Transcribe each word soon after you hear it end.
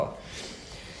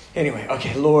Anyway,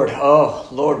 okay, Lord. Oh,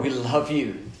 Lord, we love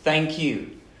you. Thank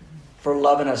you for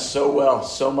loving us so well,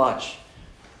 so much.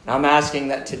 And I'm asking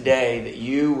that today that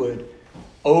you would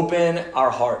open our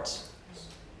hearts.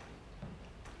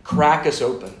 Crack us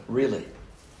open, really.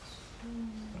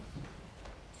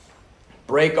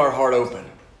 Break our heart open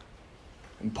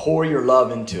and pour your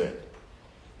love into it.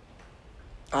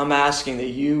 I'm asking that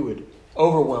you would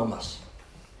overwhelm us.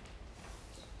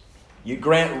 You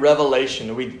grant revelation,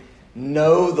 that we'd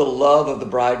know the love of the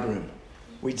bridegroom.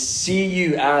 We'd see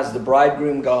you as the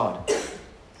bridegroom God.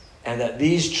 And that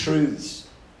these truths,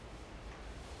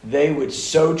 they would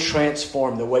so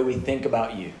transform the way we think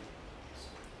about you.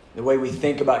 The way we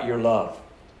think about your love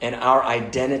and our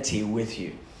identity with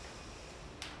you.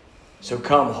 So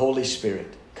come, Holy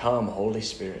Spirit. Come, Holy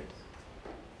Spirit.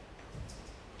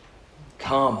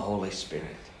 Come, Holy Spirit.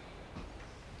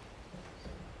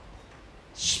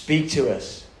 Speak to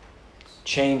us.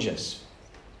 Change us.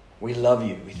 We love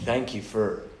you. We thank you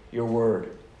for your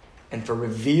word and for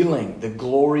revealing the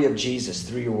glory of Jesus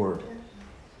through your word.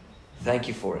 Thank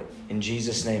you for it. In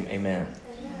Jesus' name, amen.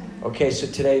 Okay, so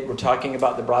today we're talking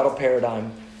about the bridal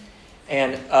paradigm.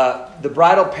 And the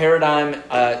bridal paradigm,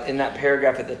 in that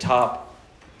paragraph at the top,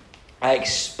 I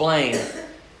explain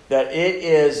that it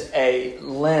is a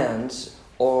lens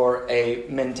or a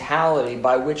mentality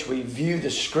by which we view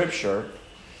the Scripture.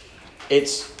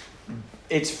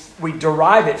 We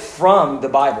derive it from the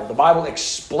Bible. The Bible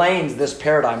explains this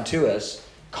paradigm to us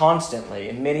constantly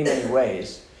in many, many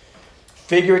ways.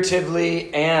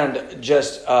 Figuratively and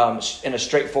just in a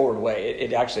straightforward way.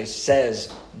 It actually says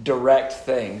direct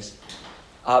things.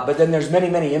 But then there's many,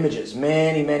 many images,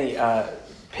 many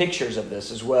pictures of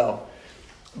this as well.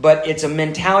 But it's a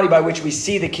mentality by which we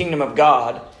see the kingdom of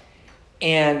God,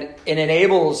 and it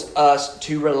enables us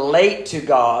to relate to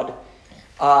God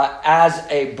as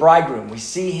a bridegroom. We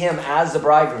see him as the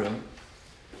bridegroom,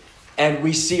 and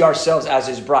we see ourselves as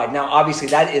his bride. Now, obviously,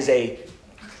 that is a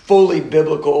fully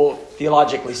biblical,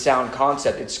 theologically sound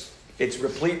concept. It's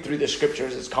replete through the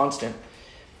Scriptures. It's constant.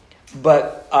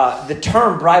 But the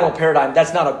term bridal paradigm,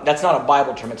 that's not a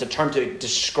Bible term. It's a term to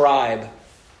describe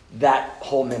that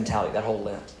whole mentality, that whole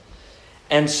lens.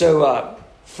 And so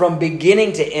from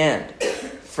beginning to end,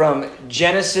 from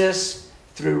Genesis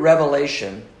through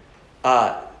Revelation,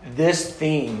 this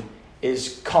theme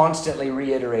is constantly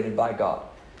reiterated by God.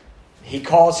 He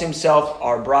calls himself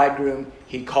our bridegroom.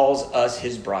 He calls us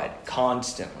his bride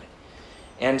constantly.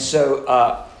 And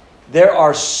so there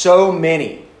are so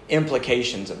many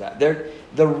implications of that.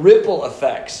 The ripple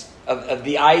effects of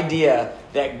the idea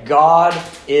that God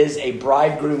is a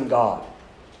bridegroom God.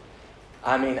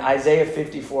 I mean, Isaiah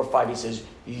 54:5, he says,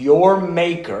 your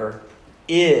maker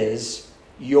is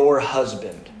your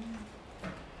husband.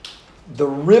 The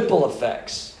ripple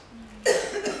effects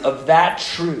of that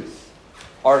truth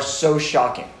are so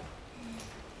shocking.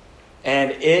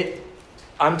 And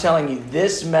I'm telling you,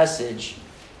 this message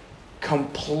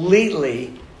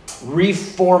completely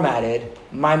reformatted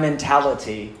my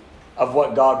mentality of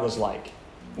what God was like.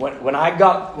 When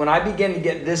I began to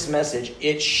get this message,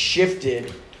 it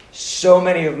shifted so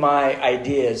many of my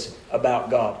ideas about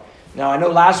God. Now, I know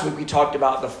last week we talked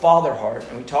about the father heart,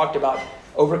 and we talked about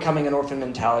overcoming an orphan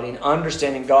mentality and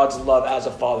understanding God's love as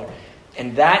a father.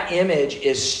 And that image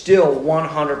is still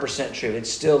 100% true.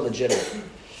 It's still legitimate.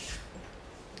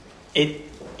 A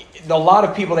lot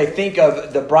of people, they think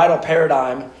of the bridal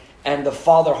paradigm and the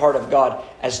father heart of God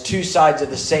as two sides of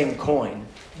the same coin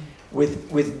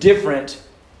with different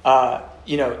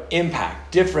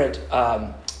impact, different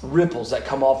ripples that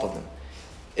come off of them.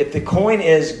 If the coin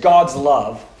is God's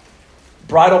love,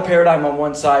 bridal paradigm on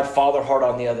one side, father heart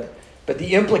on the other. But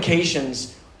the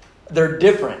implications, they're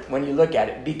different when you look at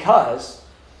it, because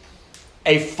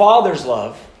a father's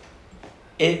love,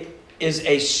 it is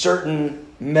a certain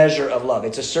measure of love.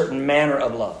 It's a certain manner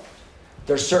of love.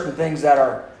 There's certain things that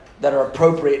are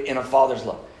appropriate in a father's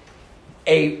love.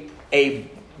 A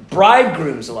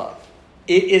bridegroom's love,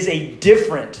 it is a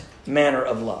different manner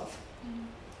of love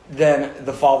than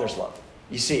the father's love.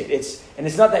 You see it.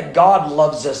 It's not that God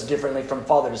loves us differently from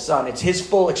father to son. It's his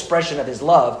full expression of his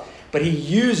love, but he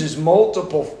uses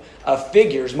multiple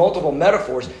figures, multiple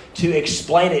metaphors to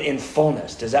explain it in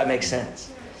fullness. Does that make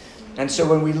sense? And so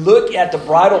when we look at the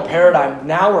bridal paradigm,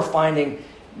 now we're finding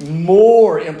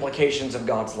more implications of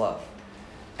God's love.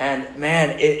 And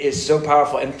man, it is so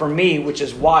powerful. And for me, which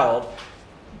is wild,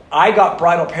 I got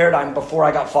bridal paradigm before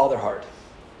I got father heart.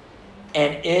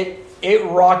 And it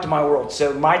rocked my world.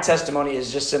 So my testimony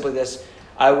is just simply this.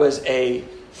 I was a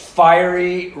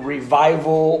fiery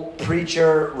revival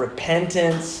preacher,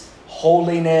 repentance,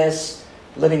 holiness,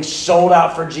 living sold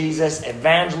out for Jesus,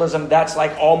 evangelism. That's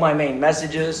like all my main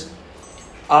messages.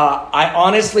 I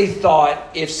honestly thought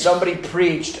if somebody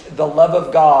preached the love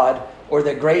of God or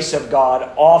the grace of God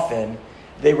often,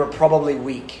 they were probably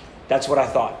weak. That's what I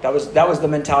thought. That was the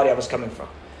mentality I was coming from.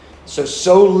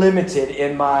 So limited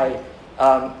in my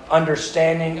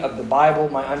understanding of the Bible,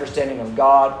 my understanding of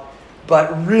God,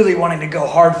 but really wanting to go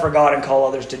hard for God and call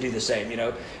others to do the same,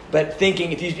 But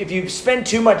thinking if you spend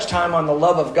too much time on the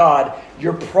love of God,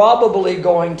 you're probably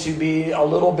going to be a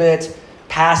little bit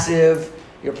passive.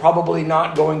 You're probably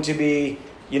not going to be,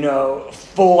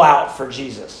 full out for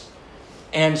Jesus.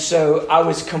 And so I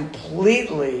was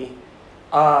completely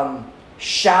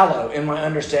shallow in my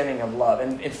understanding of love.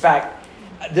 And in fact,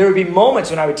 there would be moments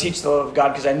when I would teach the love of God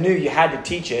because I knew you had to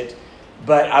teach it,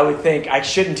 but I would think I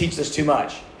shouldn't teach this too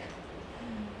much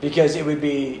because it would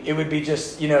be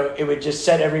just, it would just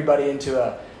set everybody into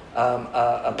a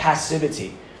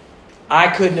passivity. I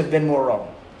couldn't have been more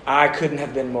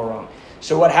wrong.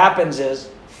 So what happens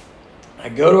is I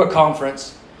go to a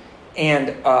conference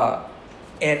and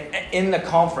in the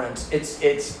conference, it's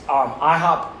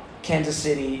IHOP Kansas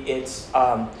City. It's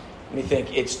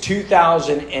it's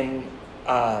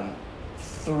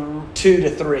 2002 to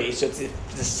 3. So it's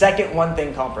the second One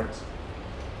Thing conference,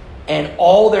 and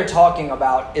all they're talking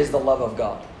about is the love of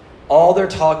God. All they're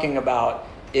talking about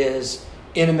is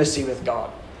intimacy with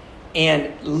God.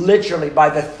 And literally by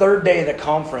the third day of the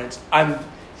conference,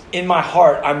 in my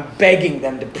heart, I'm begging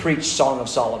them to preach Song of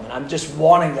Solomon. I'm just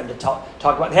wanting them to talk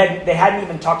about it. They hadn't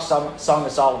even talked Song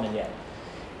of Solomon yet.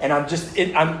 And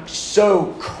I'm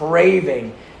so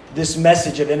craving this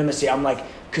message of intimacy. I'm like,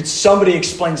 could somebody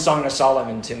explain Song of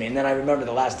Solomon to me? And then I remember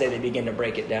the last day they began to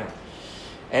break it down.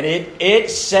 And it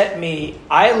set me,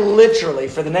 I literally,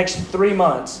 for the next 3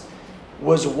 months,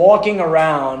 was walking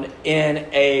around in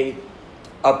a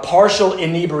partial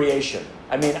inebriation.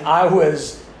 I mean, I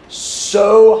was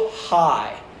so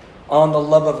high on the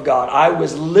love of God. I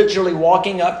was literally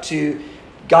walking up to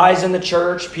guys in the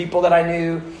church, people that I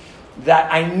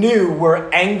knew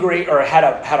were angry or had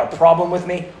a problem with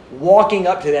me, walking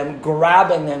up to them,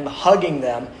 grabbing them, hugging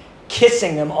them,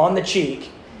 kissing them on the cheek,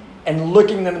 and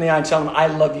looking them in the eye and telling them, I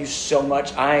love you so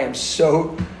much. I am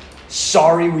so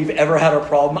sorry we've ever had a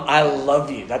problem. I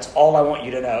love you. That's all I want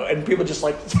you to know. And people just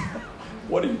like,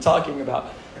 what are you talking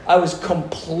about? I was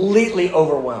completely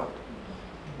overwhelmed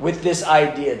with this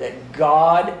idea that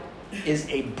God is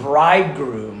a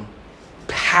bridegroom,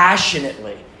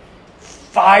 passionately,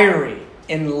 fiery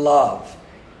in love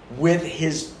with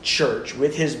his church,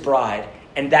 with his bride,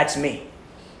 and that's me.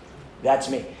 That's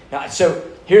me. Now, so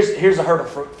here's a hurdle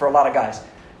for a lot of guys.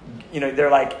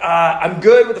 They're like, I'm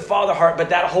good with the father heart, but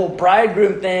that whole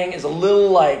bridegroom thing is a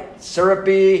little like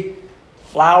syrupy,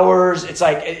 flowers. It's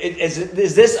like,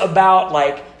 is this about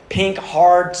like pink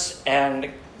hearts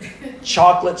and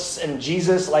chocolates and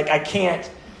Jesus? Like I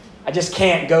just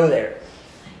can't go there.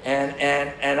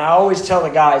 And I always tell the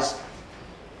guys,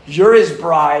 you're his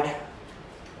bride,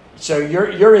 so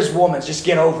you're his woman, just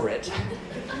get over it.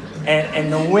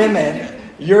 And the women,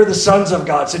 you're the sons of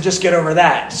God, so just get over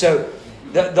that. So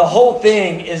the whole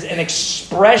thing is an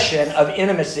expression of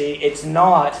intimacy. It's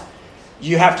not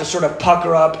you have to sort of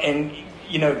pucker up and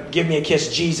give me a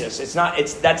kiss, Jesus.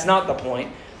 That's not the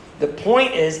point. The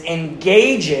point is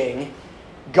engaging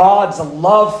God's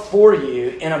love for you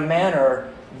in a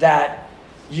manner that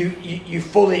you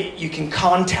can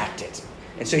contact it.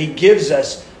 And so he gives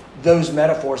us those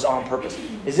metaphors on purpose.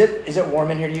 Is it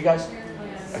warm in here to you guys?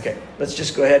 Yes. Okay, let's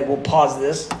just go ahead. We'll pause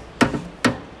this.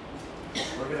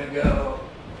 We're going to go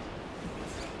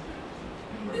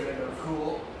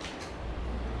cool.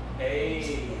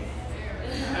 Hey.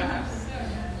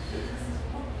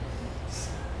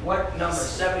 What number?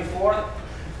 74?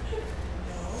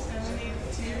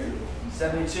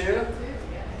 72?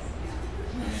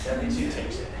 72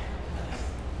 takes it.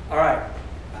 All right.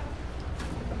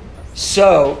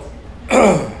 So,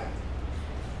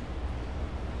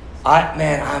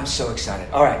 I'm so excited.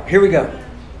 All right, here we go.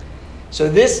 So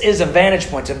this is a vantage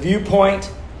point, it's a viewpoint,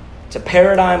 it's a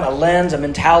paradigm, a lens, a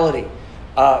mentality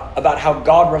about how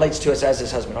God relates to us as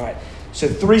his husband. All right, so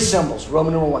 3 symbols.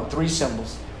 Roman numeral 1, 3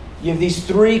 symbols. You have these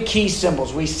 3 key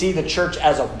symbols. We see the church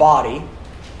as a body,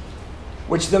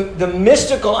 which the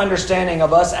mystical understanding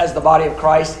of us as the body of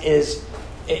Christ is,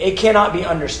 it cannot be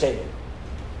understated.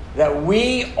 That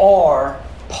we are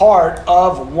part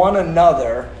of one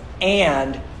another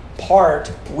and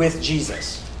part with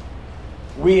Jesus.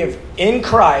 We have, in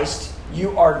Christ,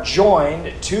 you are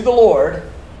joined to the Lord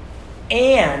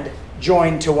and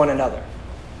joined to one another.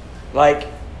 Like,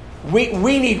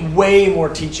 we need way more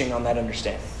teaching on that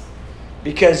understanding.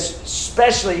 Because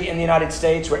especially in the United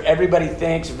States, where everybody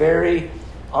thinks very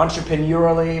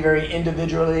entrepreneurially, very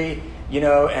individually,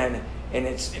 and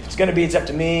if it's going to be, it's up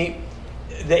to me.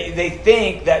 They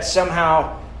think that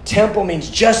somehow temple means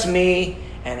just me,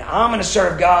 and I'm going to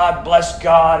serve God, bless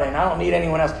God, and I don't need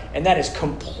anyone else. And that is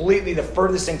completely the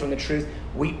furthest thing from the truth.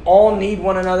 We all need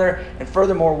one another, and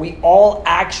furthermore, we all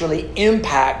actually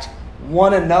impact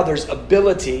one another's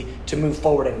ability to move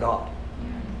forward in God.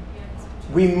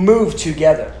 We move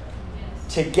together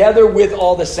with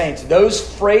all the saints. Those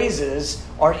phrases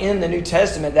are in the New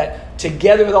Testament, that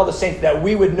together with all the saints, that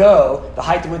we would know the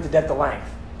height, the width, the depth, the length.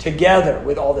 Together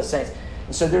with all the saints.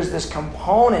 And so there's this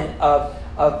component of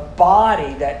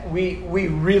body that we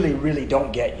really, really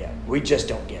don't get yet. We just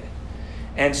don't get it.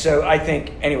 And so I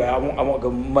think, anyway, I won't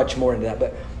go much more into that,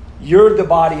 but you're the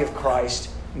body of Christ,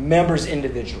 members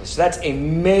individually. So that's a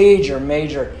major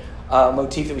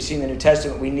motif that we see in the New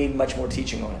Testament. We need much more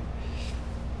teaching on it.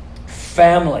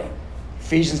 Family.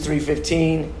 Ephesians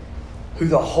 3:15, who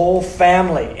the whole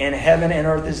family in heaven and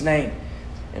earth is named.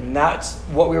 And that's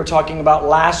what we were talking about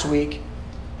last week.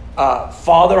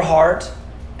 Father heart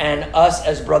and us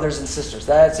as brothers and sisters.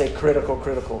 That's a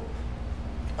critical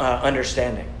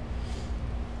understanding.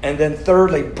 And then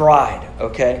thirdly, bride.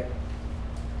 Okay.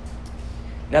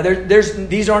 Now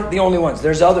these aren't the only ones.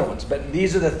 There's other ones, but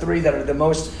these are the three that are the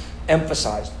most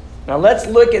emphasized. Now let's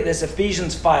look at this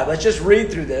Ephesians 5. Let's just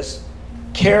read through this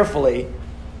carefully,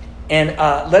 and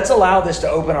let's allow this to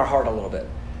open our heart a little bit.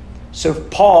 So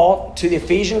Paul, to the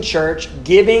Ephesian church,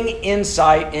 giving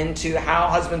insight into how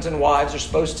husbands and wives are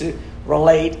supposed to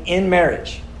relate in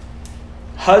marriage.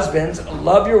 Husbands,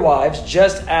 love your wives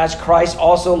just as Christ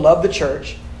also loved the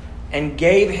church and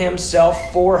gave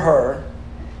himself for her,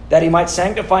 that he might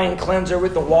sanctify and cleanse her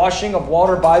with the washing of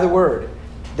water by the word,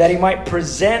 that he might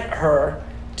present her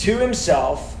to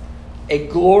himself a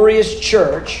glorious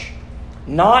church,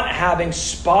 not having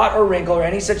spot or wrinkle or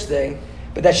any such thing,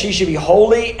 but that she should be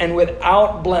holy and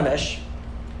without blemish.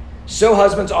 So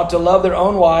husbands ought to love their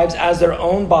own wives as their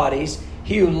own bodies.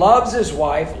 He who loves his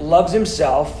wife loves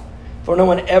himself, for no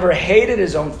one ever hated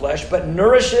his own flesh, but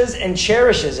nourishes and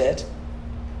cherishes it.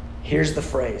 Here's the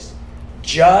phrase: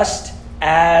 just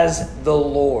as the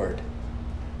Lord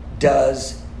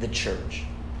does the church.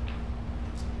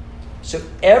 So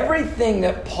everything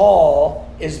that Paul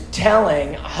is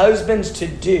telling husbands to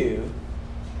do,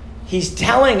 he's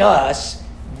telling us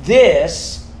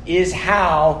this is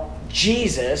how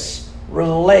Jesus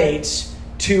relates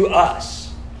to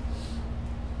us.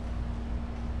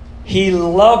 He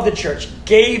loved the church,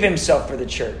 gave himself for the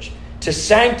church, to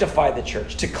sanctify the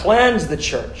church, to cleanse the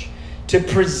church, to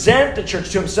present the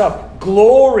church to himself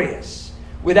glorious,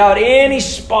 without any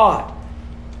spot,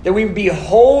 that we would be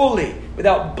holy,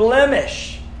 without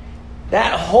blemish.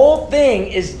 That whole thing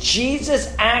is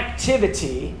Jesus'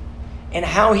 activity and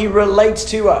how he relates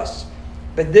to us.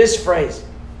 But this phrase,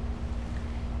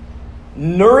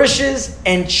 nourishes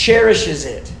and cherishes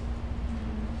it,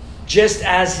 just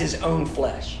as his own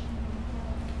flesh.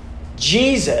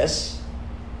 Jesus,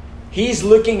 he's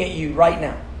looking at you right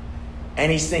now,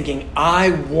 and he's thinking,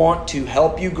 I want to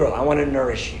help you grow. I want to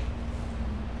nourish you.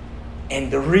 And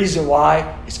the reason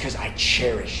why is because I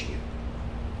cherish you.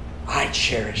 I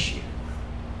cherish you.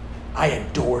 I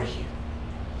adore you.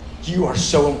 You are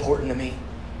so important to me.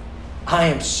 I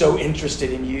am so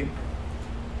interested in you.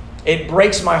 It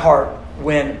breaks my heart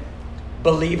when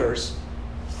believers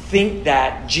think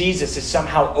that Jesus is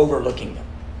somehow overlooking them,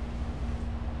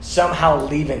 somehow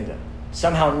leaving them,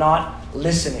 somehow not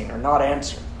listening or not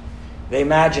answering. They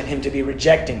imagine him to be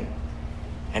rejecting them.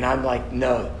 And I'm like,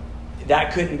 no,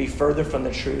 that couldn't be further from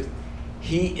the truth.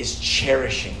 He is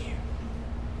cherishing you.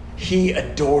 He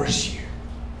adores you.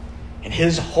 And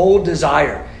his whole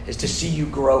desire is to see you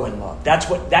grow in love.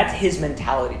 That's his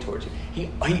mentality towards you.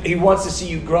 He wants to see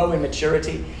you grow in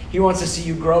maturity. He wants to see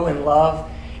you grow in love.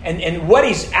 And what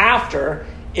he's after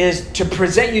is to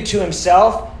present you to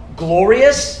himself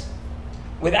glorious,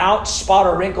 without spot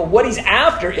or wrinkle. What he's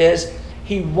after is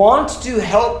he wants to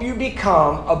help you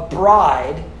become a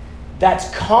bride that's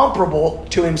comparable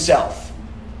to himself.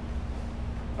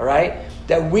 All right?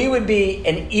 That we would be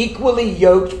an equally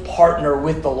yoked partner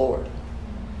with the Lord.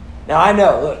 Now I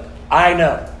know.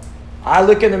 I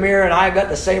look in the mirror and I got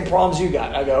the same problems you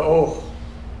got. I go, oh,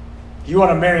 you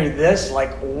want to marry this?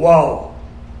 Like, whoa,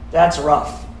 that's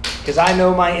rough. Because I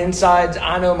know my insides,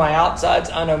 I know my outsides,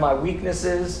 I know my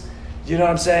weaknesses. You know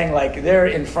what I'm saying? Like, they're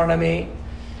in front of me.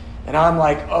 And I'm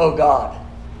like, oh God,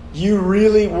 you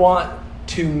really want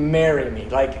to marry me?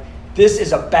 Like, this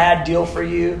is a bad deal for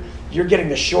you. You're getting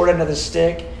the short end of the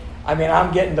stick. I mean,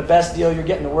 I'm getting the best deal. You're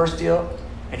getting the worst deal.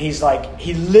 And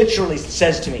he literally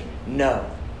says to me, no,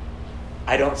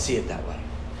 I don't see it that way.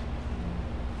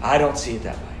 I don't see it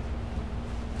that way.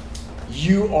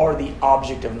 You are the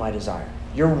object of my desire.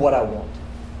 You're what I want.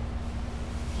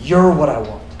 You're what I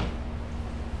want.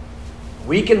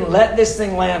 We can let this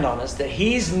thing land on us that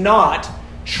he's not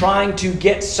trying to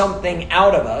get something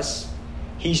out of us.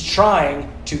 He's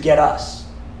trying to get us.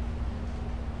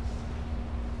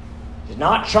 He's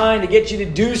not trying to get you to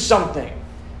do something.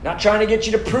 Not trying to get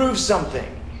you to prove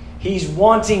something. He's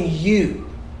wanting you.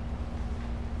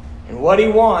 And what he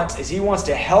wants is he wants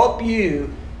to help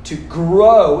you to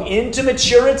grow into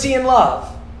maturity in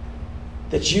love,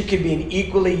 that you can be an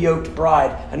equally yoked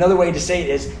bride. Another way to say it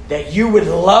is that you would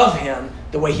love him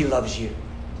the way he loves you.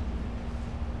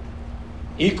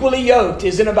 Equally yoked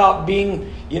isn't about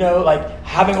being, like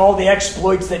having all the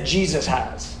exploits that Jesus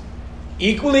has.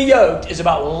 Equally yoked is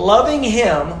about loving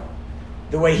him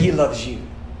the way he loves you.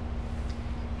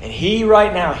 And he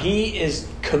right now, he is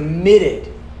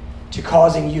committed to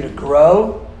causing you to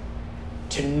grow,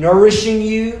 to nourishing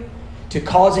you, to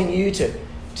causing you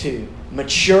to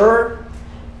mature,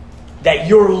 that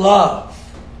your love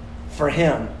for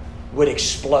him would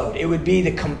explode. It would be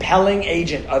the compelling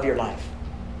agent of your life.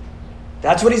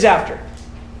 That's what he's after.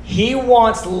 He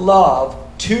wants love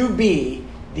to be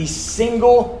the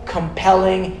single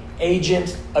compelling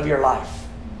agent of your life.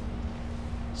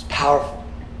 It's powerful.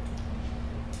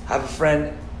 I have a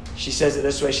friend, she says it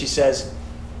this way. She says,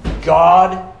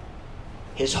 God,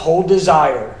 his whole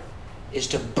desire is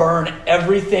to burn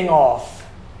everything off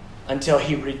until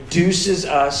he reduces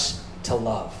us to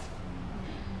love.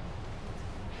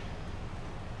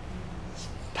 It's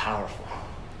powerful.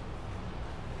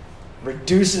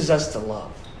 Reduces us to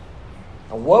love.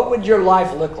 Now, what would your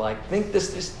life look like?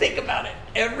 Just think about it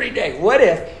every day. What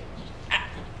if,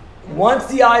 once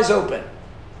the eyes open,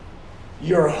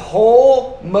 your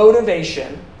whole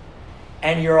motivation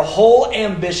and your whole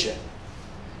ambition,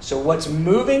 so what's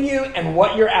moving you and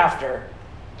what you're after,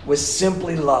 was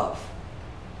simply love?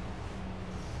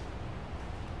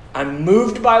 I'm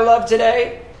moved by love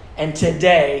today, and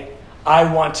today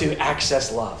I want to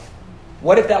access love.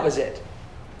 What if that was it?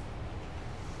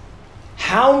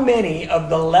 How many of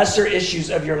the lesser issues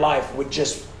of your life would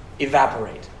just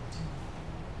evaporate?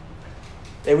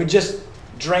 They would just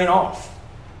drain off.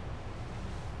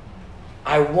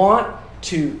 I want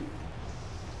to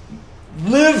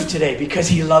live today because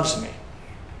he loves me.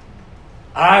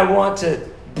 I want to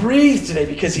breathe today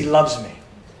because he loves me.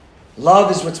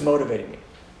 Love is what's motivating me.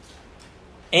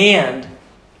 And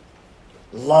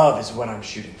love is what I'm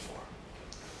shooting for.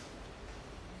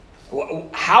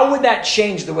 How would that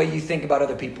change the way you think about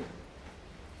other people?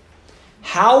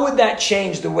 How would that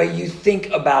change the way you think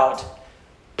about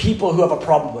people who have a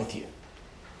problem with you?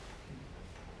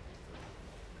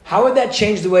 How would that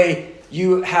change the way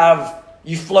you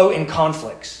flow in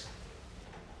conflicts?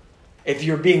 If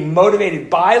you're being motivated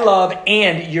by love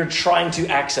and you're trying to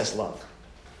access love.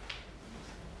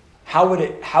 How would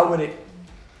it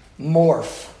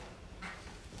morph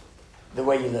the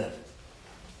way you live?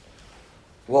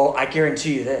 Well, I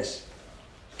guarantee you this.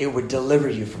 It would deliver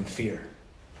you from fear.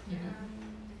 Yeah.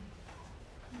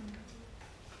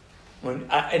 When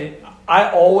I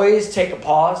always take a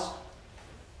pause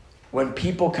when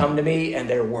people come to me and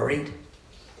they're worried.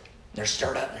 They're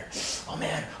stirred up. Oh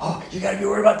man, you got to be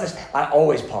worried about this. I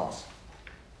always pause.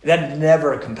 That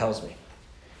never compels me.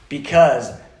 Because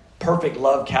perfect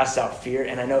love casts out fear.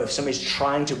 And I know if somebody's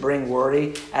trying to bring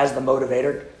worry as the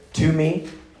motivator to me,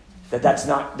 that's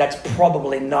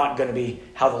probably not going to be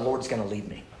how the Lord's going to lead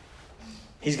me.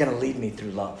 He's going to lead me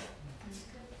through love.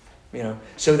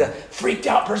 So the freaked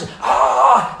out person,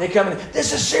 they come in,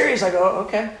 this is serious. I go,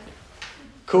 okay,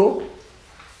 cool.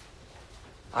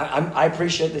 I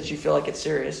appreciate that you feel like it's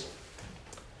serious.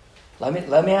 Let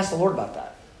me ask the Lord about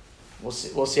that. We'll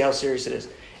see how serious it is.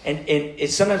 And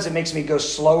sometimes it makes me go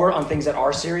slower on things that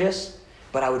are serious,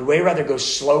 but I would way rather go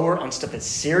slower on stuff that's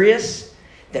serious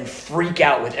than freak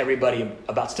out with everybody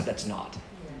about stuff that's not.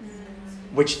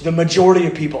 Which the majority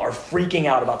of people are freaking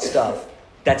out about stuff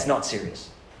that's not serious.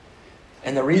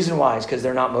 And the reason why is because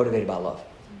they're not motivated by love.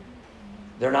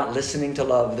 They're not listening to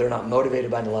love. They're not motivated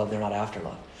by the love. They're not after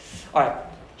love. All right.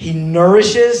 He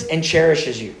nourishes and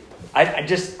cherishes you. I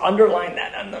just underline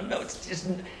that on the notes. Just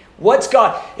what's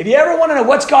God? If you ever want to know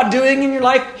what's God doing in your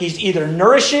life, he's either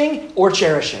nourishing or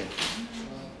cherishing.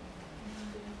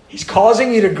 He's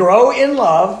causing you to grow in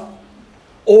love,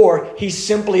 or he's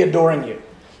simply adoring you.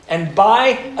 And by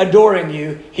adoring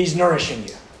you, he's nourishing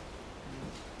you.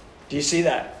 Do you see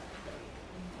that?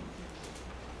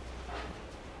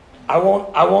 I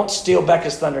won't steal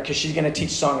Becca's thunder because she's going to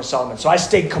teach Song of Solomon. So I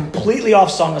stayed completely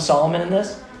off Song of Solomon in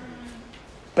this.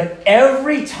 But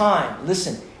every time in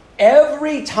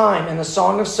the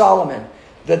Song of Solomon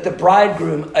that the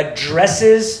bridegroom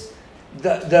addresses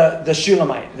the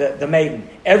Shulamite, the maiden,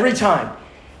 every time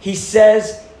he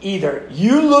says either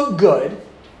you look good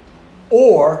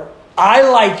or I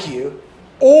like you,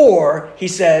 or he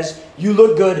says you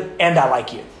look good and I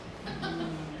like you.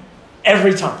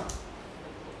 Every time.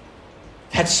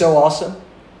 That's so awesome.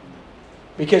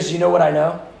 Because you know what I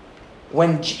know?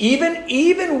 When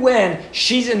even when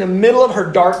she's in the middle of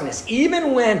her darkness,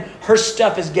 even when her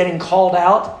stuff is getting called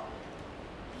out,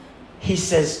 he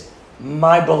says,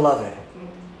 my beloved.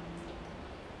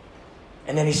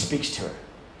 And then he speaks to her.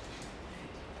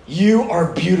 You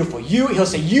are beautiful. He'll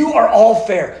say, you are all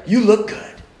fair. You look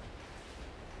good.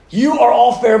 You are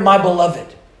all fair, my beloved.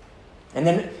 And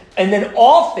then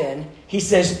often he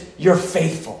says, you're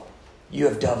faithful. You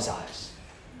have dove's eyes.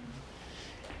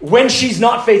 When she's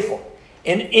not faithful,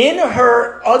 and in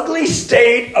her ugly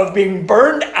state of being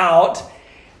burned out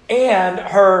and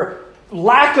her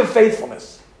lack of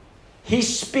faithfulness, he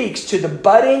speaks to the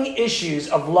budding issues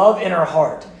of love in her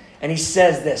heart. And he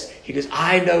says this. He goes,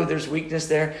 I know there's weakness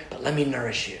there, but let me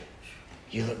nourish you.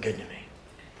 You look good to me.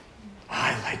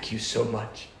 I like you so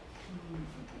much.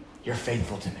 You're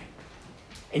faithful to me.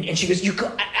 And she goes,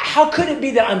 how could it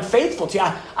be that I'm faithful to you?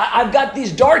 I've got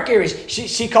these dark areas.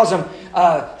 She calls them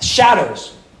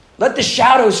shadows. Let the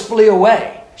shadows flee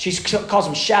away. She calls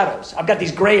them shadows. I've got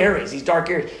these gray areas, these dark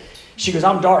areas. She goes,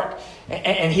 I'm dark.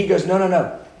 And he goes,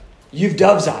 no. You've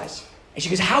dove's eyes. And she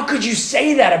goes, how could you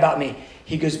say that about me?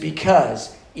 He goes,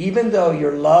 because even though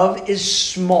your love is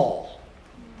small,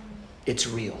 it's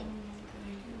real.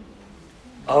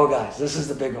 Oh, guys, this is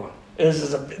the big one.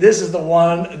 This is the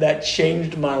one that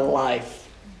changed my life.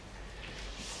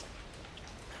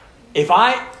 If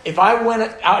I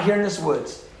went out here in this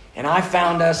woods and I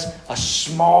found us a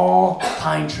small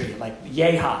pine tree, like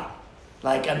yay high,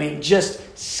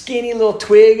 just skinny little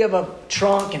twig of a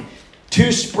trunk and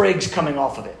 2 sprigs coming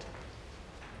off of it.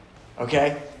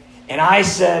 Okay? And I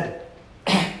said,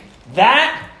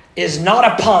 that is not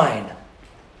a pine.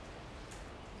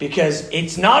 Because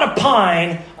it's not a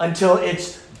pine until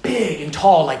it's big and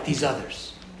tall like these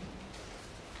others.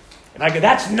 And I go,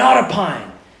 that's not a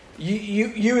pine.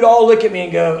 You would all look at me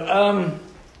and go,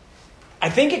 I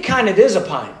think it kind of is a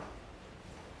pine.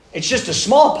 It's just a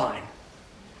small pine.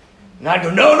 And I'd go,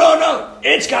 no.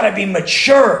 It's got to be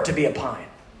mature to be a pine.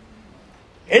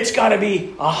 It's got to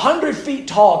be 100 feet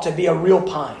tall to be a real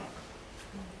pine.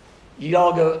 You'd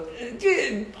all go,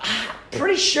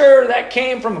 pretty sure that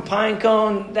came from a pine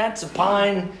cone. That's a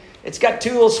pine. It's got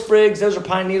 2 little sprigs. Those are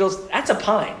pine needles. That's a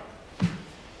pine.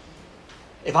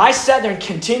 If I sat there and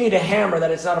continued to hammer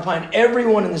that it's not a pine,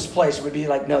 everyone in this place would be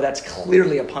like, no, that's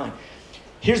clearly a pine.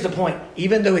 Here's the point.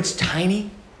 Even though it's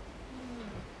tiny,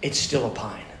 it's still a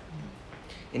pine.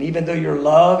 And even though your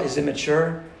love is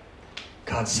immature,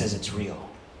 God says it's real.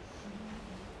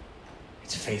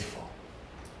 It's faithful.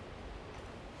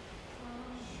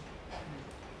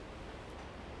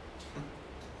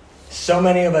 So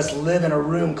many of us live in a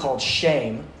room called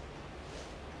shame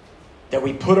that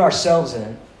we put ourselves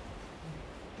in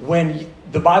when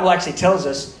the Bible actually tells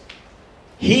us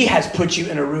He has put you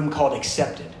in a room called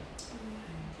accepted.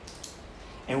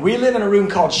 And we live in a room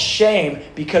called shame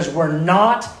because we're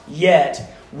not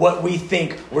yet what we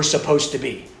think we're supposed to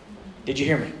be. Did you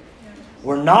hear me?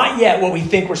 We're not yet what we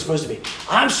think we're supposed to be.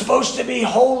 I'm supposed to be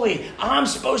holy. I'm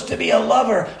supposed to be a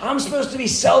lover. I'm supposed to be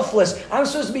selfless. I'm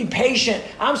supposed to be patient.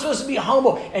 I'm supposed to be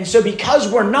humble. And so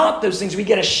because we're not those things, we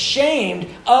get ashamed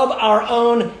of our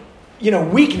own,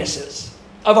 weaknesses,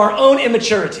 of our own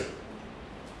immaturity.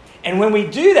 And when we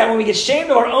do that, when we get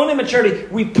ashamed of our own immaturity,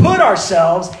 we put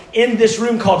ourselves in this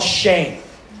room called shame.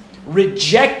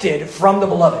 Rejected from the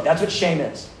beloved. That's what shame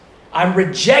is. I'm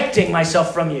rejecting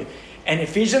myself from you. And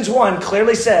Ephesians 1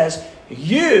 clearly says,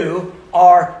 you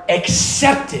are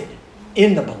accepted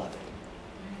in the beloved.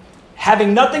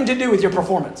 Having nothing to do with your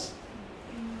performance.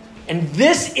 And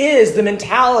this is the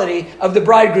mentality of the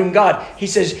bridegroom God. He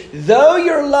says, though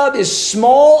your love is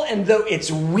small and though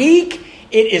it's weak,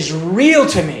 it is real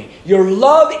to me. Your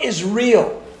love is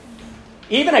real.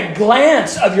 Even a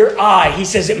glance of your eye, he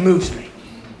says, it moves me.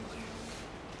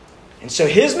 And so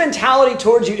his mentality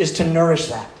towards you is to nourish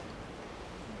that.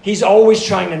 He's always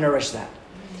trying to nourish that.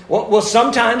 Well,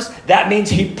 sometimes that means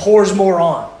he pours more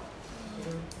on.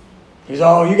 He's, you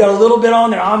got a little bit on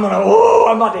there. I'm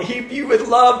about to heap you with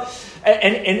love.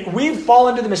 And we've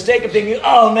fallen into the mistake of thinking,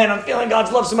 oh man, I'm feeling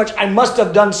God's love so much. I must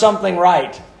have done something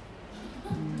right.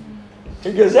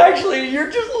 He goes, actually,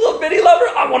 you're just a little bitty lover.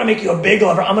 I want to make you a big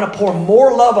lover. I'm going to pour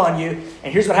more love on you.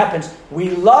 And here's what happens. We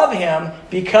love him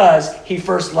because he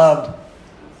first loved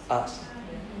us.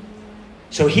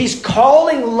 So he's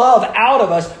calling love out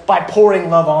of us by pouring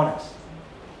love on us.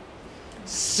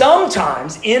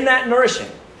 Sometimes in that nourishing,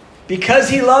 because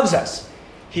he loves us,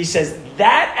 he says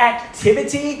that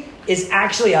activity is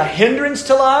actually a hindrance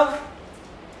to love.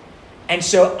 And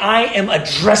so I am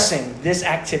addressing this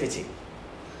activity.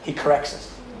 He corrects us.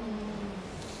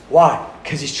 Why?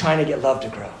 Because he's trying to get love to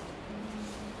grow.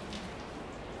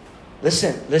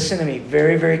 Listen to me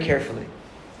very, very carefully.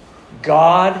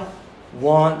 God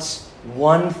wants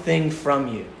one thing from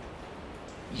you.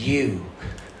 You.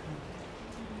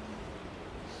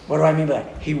 What do I mean by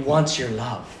that? He wants your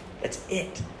love. That's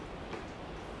it.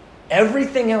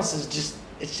 Everything else is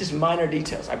just minor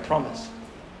details, I promise.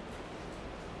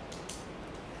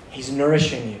 He's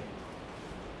nourishing you.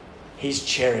 He's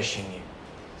cherishing you.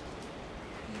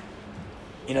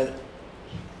 You know,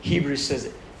 Hebrews says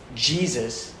that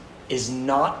Jesus is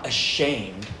not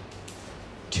ashamed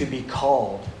to be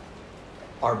called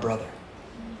our brother.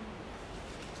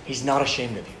 He's not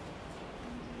ashamed of you.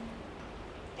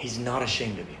 He's not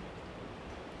ashamed of you.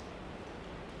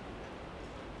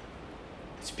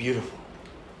 It's beautiful.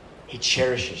 He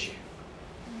cherishes you.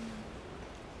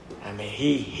 I mean,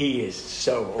 he is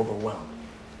so overwhelmed.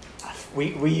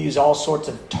 We use all sorts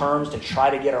of terms to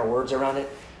try to get our words around it.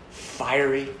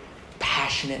 Fiery,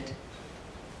 passionate.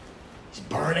 He's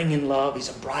burning in love. He's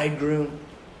a bridegroom.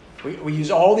 We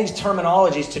use all these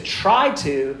terminologies to try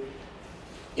to,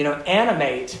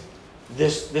 animate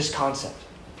this concept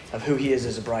of who he is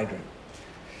as a bridegroom.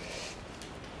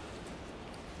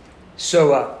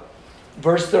 So,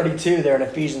 verse 32 there in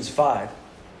Ephesians 5.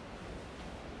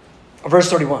 Verse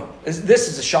 31. This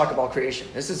is a shock of all creation.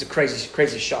 This is a crazy,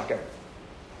 crazy shock ever.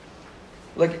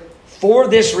 Look, for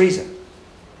this reason,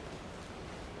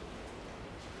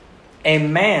 a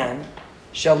man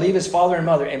shall leave his father and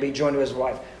mother and be joined to his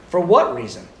wife. For what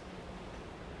reason?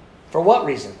 For what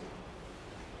reason?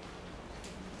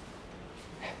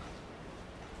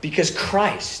 Because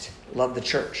Christ loved the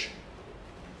church.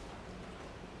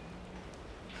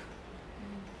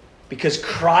 Because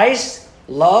Christ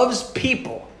loves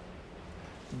people,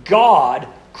 God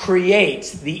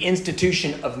creates the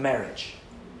institution of marriage.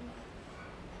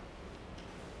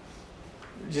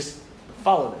 Just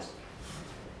follow this.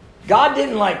 God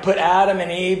didn't put Adam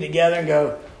and Eve together and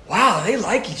go, wow, they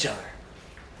like each other.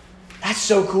 That's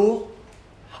so cool.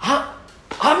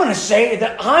 I'm going to say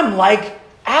that I'm like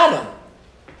Adam.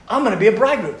 I'm going to be a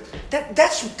bridegroom.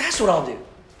 That's what I'll do.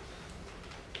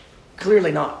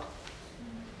 Clearly not.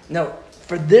 No,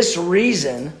 for this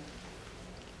reason,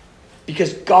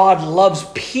 because God loves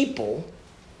people,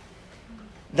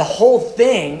 the whole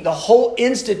thing, the whole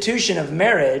institution of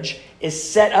marriage is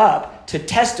set up to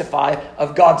testify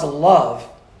of God's love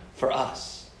for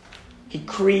us. He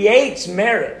creates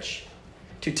marriage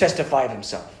to testify of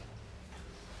himself.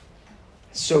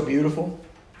 It's so beautiful.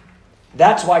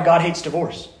 That's why God hates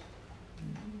divorce.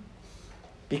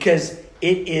 Because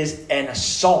it is an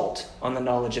assault on the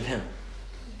knowledge of him.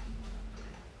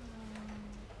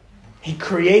 He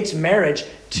creates marriage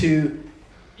to,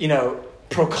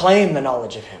 proclaim the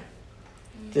knowledge of him.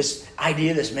 This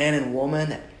idea, this man and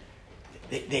woman,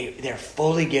 they're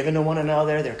fully given to one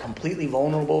another. They're completely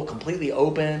vulnerable, completely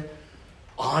open,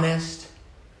 honest,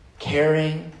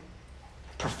 caring,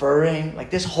 preferring.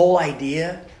 This whole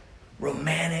idea,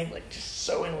 romantic, just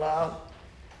so in love.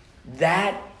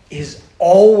 That has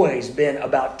always been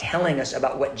about telling us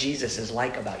about what Jesus is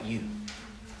like about you.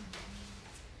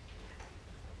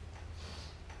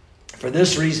 For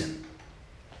this reason,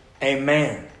 a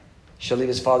man shall leave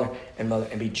his father and mother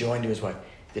and be joined to his wife.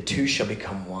 The two shall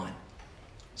become one.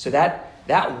 So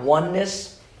that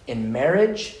oneness in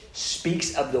marriage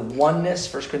speaks of the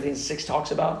oneness 1 Corinthians 6 talks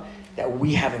about that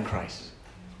we have in Christ.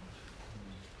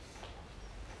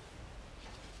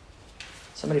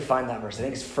 Somebody find that verse. I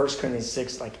think it's 1 Corinthians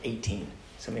 6, 18.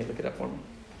 Somebody look it up for me.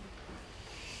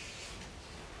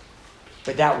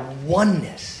 But that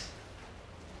oneness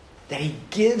that he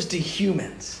gives to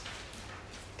humans,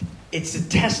 it's a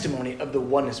testimony of the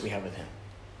oneness we have with him.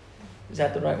 Is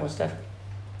that the right one, Steph?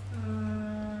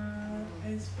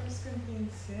 It's 1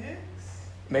 Corinthians 6.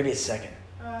 Maybe it's second.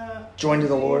 Joined to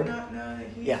the Lord. Not know that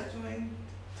he Yeah. is joined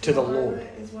To the Lord.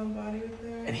 That is one body with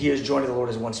her. And he is joined to the Lord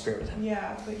as one spirit with him.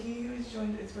 Yeah, but he who is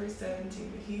joined, it's verse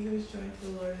 17, but he who is joined to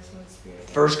the Lord is one spirit.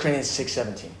 1 Corinthians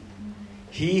 6:17.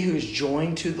 He who is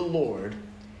joined to the Lord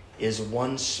is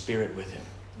one spirit with him.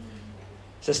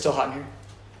 Is that still hot in here?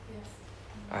 Yes.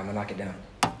 All right, I'm going to knock it down.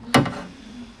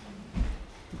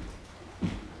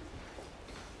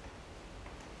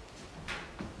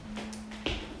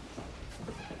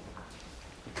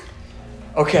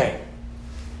 Okay.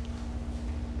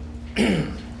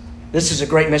 This is a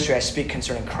great mystery I speak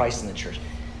concerning Christ in the church.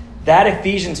 That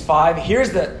Ephesians 5,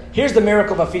 here's the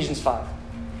miracle of Ephesians 5.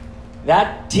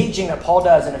 That teaching that Paul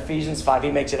does in Ephesians 5,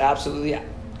 he makes it absolutely,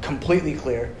 completely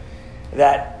clear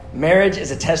that marriage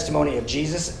is a testimony of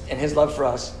Jesus and his love for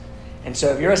us. And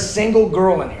so if you're a single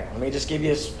girl in here, let me just give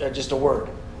you just a word.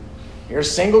 You're a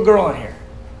single girl in here.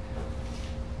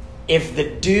 If the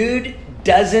dude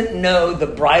doesn't know the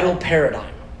bridal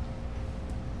paradigm,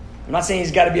 I'm not saying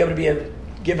he's got to be able to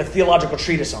give a theological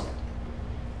treatise on it.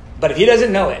 But if he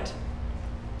doesn't know it,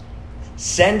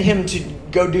 send him to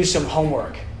go do some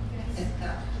homework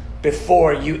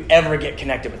before you ever get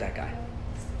connected with that guy.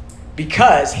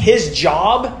 Because his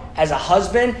job as a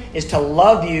husband is to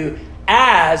love you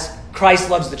as Christ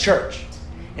loves the church.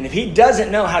 And if he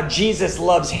doesn't know how Jesus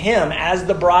loves him as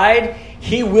the bride,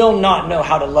 he will not know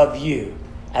how to love you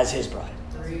as his bride.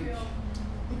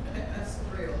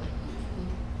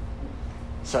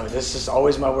 So this is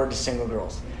always my word to single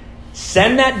girls.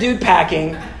 Send that dude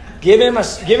packing. Give him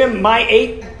my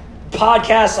 8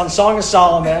 podcasts on Song of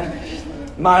Solomon,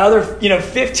 my other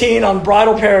 15 on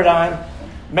Bridal Paradigm.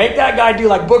 Make that guy do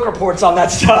like book reports on that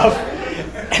stuff,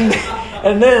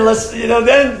 and then let's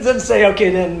then say, okay,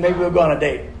 then maybe we'll go on a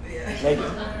date. Maybe.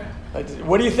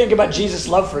 What do you think about Jesus'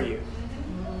 love for you?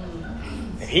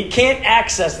 If he can't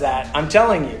access that, I'm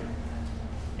telling you,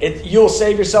 you'll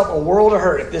save yourself a world of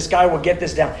hurt if this guy will get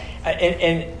this down.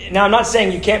 And now I'm not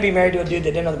saying you can't be married to a dude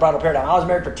that didn't know the bridal paradigm. I was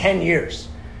married for 10 years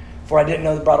before I didn't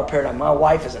know the bridal paradigm. My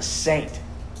wife is a saint.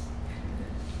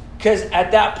 Because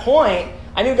at that point,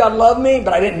 I knew God loved me,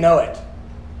 but I didn't know it. You know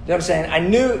what I'm saying?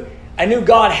 I knew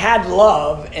God had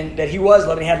love and that he was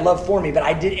love and he had love for me, but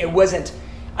I wasn't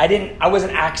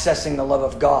accessing the love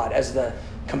of God as the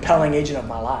compelling agent of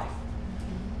my life.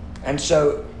 And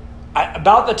so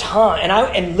about the time,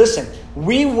 and listen,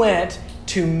 we went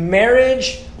to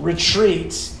marriage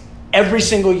retreats every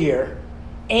single year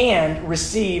and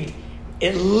received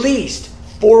at least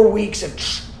 4 weeks of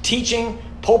teaching,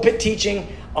 pulpit teaching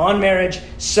on marriage,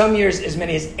 some years as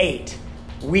many as 8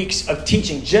 weeks of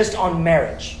teaching just on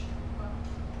marriage.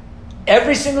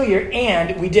 Every single year,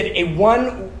 and we did a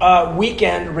 1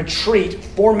 weekend retreat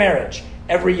for marriage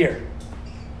every year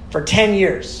for 10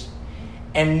 years.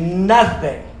 And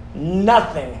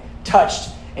nothing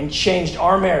touched and changed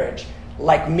our marriage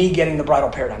like me getting the bridal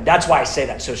paradigm. That's why I say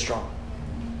that so strong.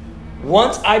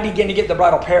 Once I began to get the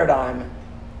bridal paradigm,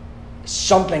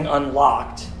 something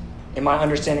unlocked in my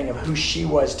understanding of who she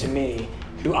was to me,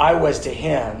 who I was to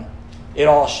him. It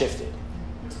all shifted.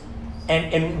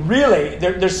 And really,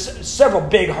 there's several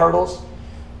big hurdles,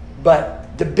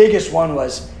 but the biggest one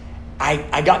was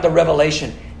I got the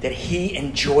revelation that he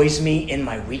enjoys me in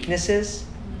my weaknesses.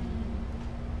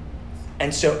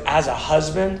 And so as a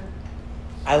husband,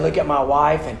 I look at my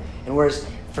wife and whereas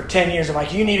for 10 years, I'm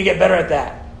like, you need to get better at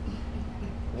that.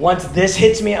 Once this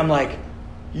hits me, I'm like,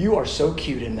 you are so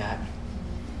cute in that.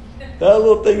 That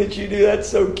little thing that you do, that's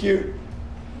so cute.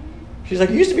 She's like,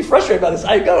 you used to be frustrated by this.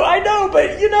 I go, I know, but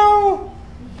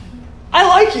I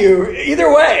like you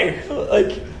either way.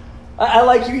 Like, I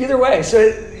like you either way.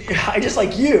 So I just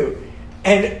like you.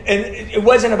 And it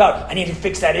wasn't about, I need to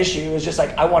fix that issue. It was just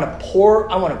like, I want to pour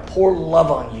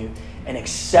love on you and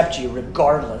accept you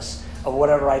regardless of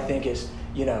whatever I think is,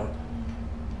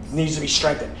 needs to be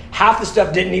strengthened. Half the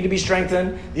stuff didn't need to be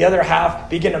strengthened. The other half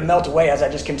began to melt away as I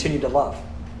just continued to love.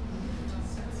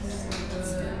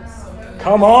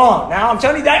 Come on. Now I'm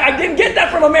telling you that I didn't get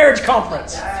that from a marriage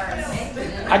conference.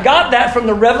 I got that from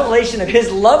the revelation of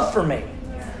his love for me.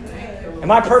 Am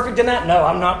I perfect in that? No,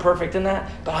 I'm not perfect in that.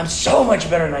 But I'm so much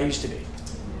better than I used to be.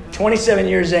 27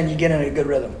 years in, you get in a good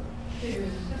rhythm.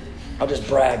 I'll just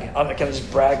brag. Can I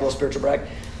just brag, a little spiritual brag?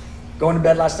 Going to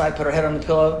bed last night, put our head on the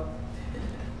pillow.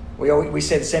 We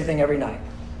say the same thing every night.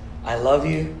 I love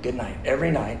you, good night.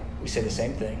 Every night, we say the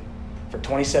same thing for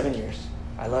 27 years.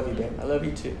 I love you, babe. I love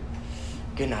you too.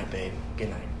 Good night, babe. Good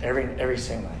night. Every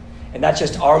single night. And that's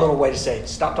just our little way to say,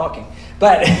 stop talking.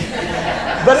 But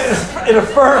it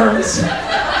affirms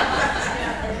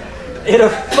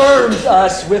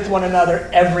us with one another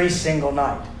every single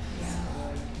night.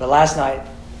 But last night,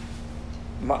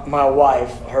 my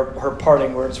wife, her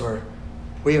parting words were,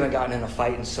 we haven't gotten in a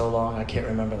fight in so long, I can't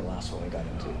remember the last one we got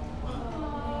into.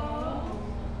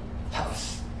 That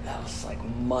was like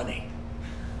money.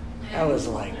 That was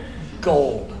like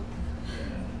gold.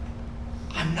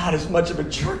 I'm not as much of a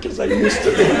jerk as I used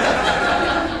to be.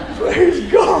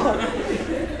 Praise God.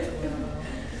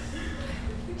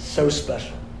 So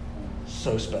special.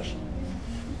 So special.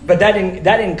 But that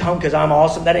didn't come because I'm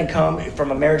awesome. That didn't come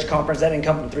from a marriage conference. That didn't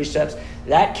come from 3 steps.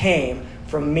 That came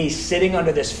from me sitting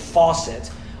under this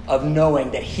faucet of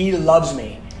knowing that he loves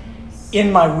me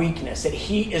in my weakness, that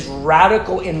he is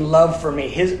radical in love for me.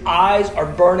 His eyes are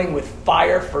burning with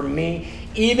fire for me.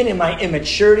 Even in my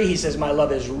immaturity, he says my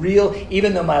love is real.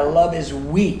 Even though my love is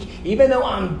weak, even though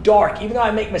I'm dark, even though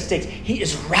I make mistakes, he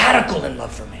is radical in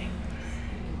love for me.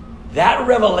 That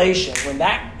revelation, when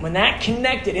that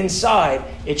connected inside,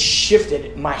 it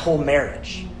shifted my whole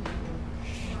marriage.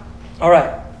 All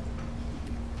right.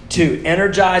 2,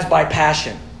 energized by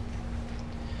passion.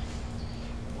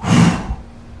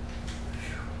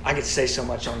 I could say so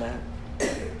much on that.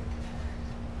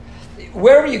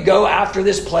 Wherever you go after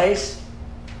this place,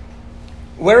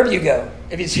 wherever you go,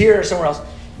 if it's here or somewhere else,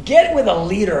 get with a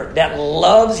leader that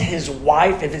loves his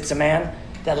wife, if it's a man,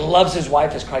 that loves his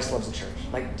wife as Christ loves the church.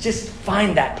 Like, just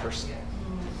find that person.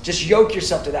 Just yoke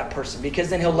yourself to that person, because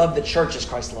then he'll love the church as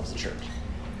Christ loves the church.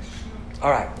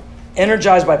 All right.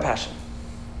 Energized by passion.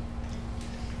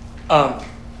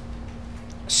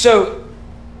 So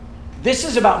this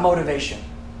is about motivation.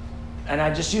 And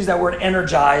I just use that word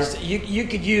energized. You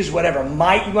could use whatever.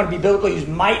 Might, you want to be biblical, use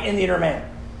might in the inner man.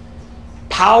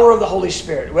 Power of the Holy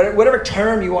Spirit. Whatever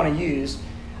term you want to use.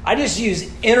 I just use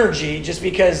energy just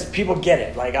because people get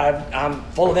it. Like, I'm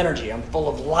full of energy. I'm full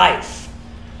of life.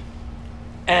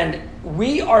 And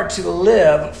we are to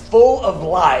live full of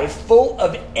life, full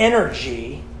of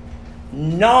energy,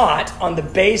 not on the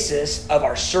basis of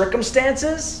our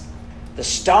circumstances, the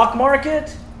stock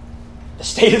market, the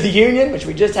State of the Union, which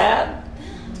we just had,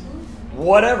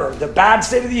 whatever, the bad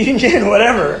State of the Union,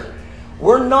 whatever.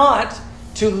 We're not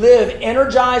to live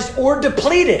energized or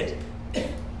depleted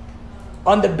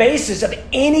on the basis of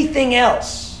anything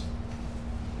else.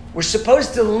 We're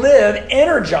supposed to live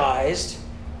energized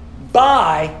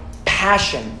by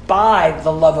passion, by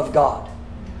the love of God.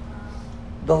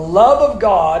 The love of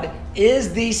God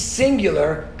is the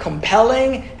singular,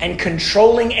 compelling, and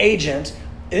controlling agent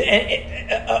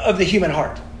of the human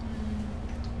heart.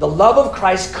 The love of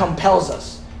Christ compels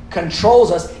us,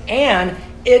 controls us, and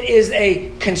it is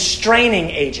a constraining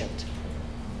agent.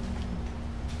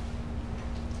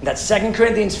 That's 2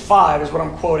 Corinthians 5 is what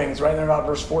I'm quoting. It's right there about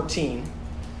verse 14.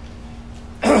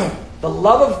 The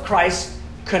love of Christ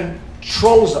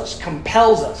controls us,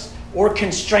 compels us, or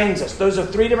constrains us. Those are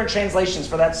 3 different translations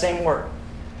for that same word.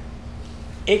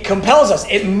 It compels us.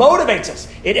 It motivates us.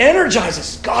 It energizes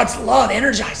us. God's love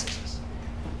energizes us.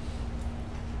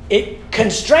 It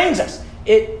constrains us.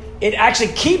 It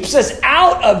actually keeps us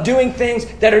out of doing things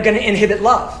that are going to inhibit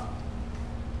love.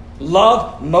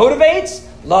 Love motivates.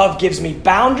 Love gives me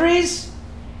boundaries.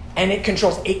 And it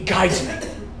controls. It guides me.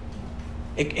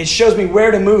 It shows me where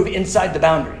to move inside the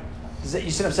boundary. You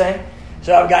see what I'm saying?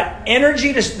 So I've got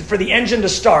energy for the engine to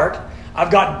start. I've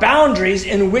got boundaries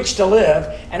in which to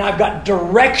live, and I've got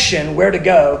direction where to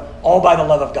go, all by the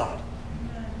love of God.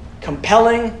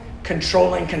 Compelling,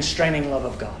 controlling, constraining love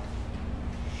of God.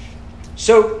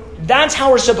 So that's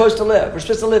how we're supposed to live. We're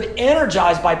supposed to live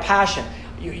energized by passion.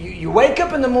 You wake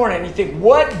up in the morning and you think,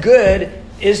 what good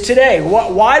is today?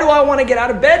 Why do I want to get out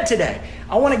of bed today?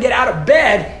 I want to get out of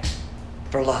bed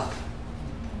for love.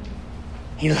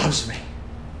 He loves me.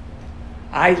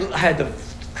 I had the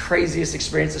craziest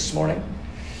experience this morning.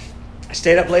 I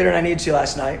stayed up later than I needed to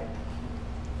last night.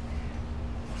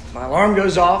 My alarm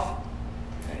goes off,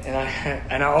 and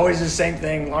I always do the same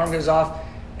thing. Alarm goes off,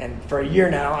 and for a year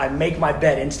now, I make my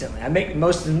bed instantly.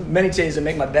 Many days I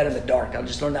make my bed in the dark. I'll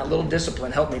just learn that little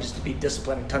discipline helped me just to be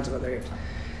disciplined in tons of other areas.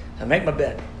 I make my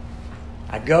bed.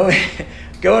 I go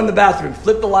in the bathroom,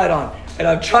 flip the light on, and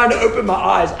I'm trying to open my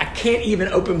eyes. I can't even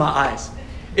open my eyes.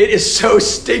 It is so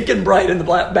stinking bright in the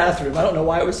bathroom. I don't know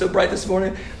why it was so bright this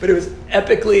morning, but it was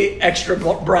epically extra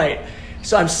bright.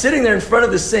 So I'm sitting there in front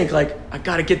of the sink like, I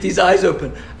got to get these eyes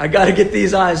open. I got to get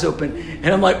these eyes open.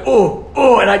 And I'm like,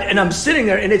 and I'm sitting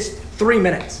there, and it's 3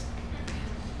 minutes.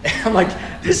 And I'm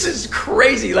like, this is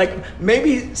crazy. Like,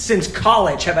 maybe since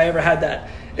college have I ever had that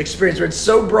experience where it's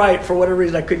so bright for whatever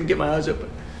reason I couldn't get my eyes open.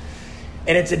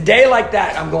 And it's a day like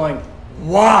that, I'm going,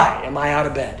 why am I out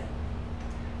of bed?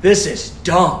 This is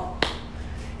dumb.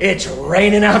 It's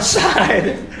raining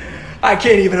outside. I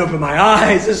can't even open my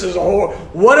eyes. This is horrible.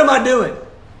 What am I doing?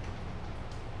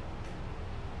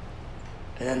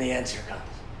 And then the answer comes.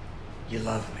 You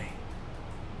love me.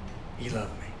 You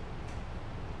love me.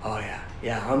 Oh yeah.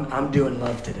 Yeah, I'm doing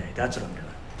love today. That's what I'm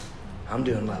doing. I'm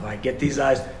doing love. I get these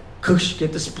eyes. Let's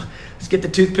get the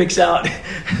toothpicks out.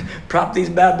 Prop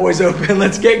these bad boys open.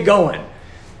 Let's get going.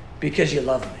 Because you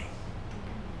love me.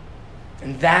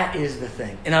 And that is the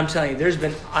thing. And I'm telling you, there's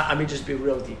been, let me just be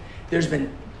real with you. There's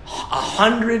been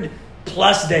 100+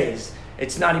 days.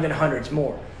 It's not even 100, it's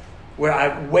more. where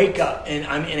I wake up and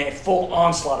I'm in a full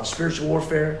onslaught of spiritual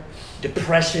warfare,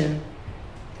 depression,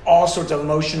 all sorts of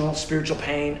emotional, spiritual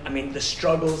pain. I mean, the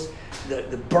struggles,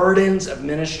 the burdens of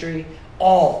ministry,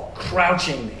 all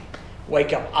crouching me.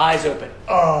 Wake up, eyes open.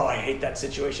 Oh, I hate that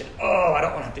situation. Oh, I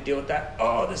don't want to have to deal with that.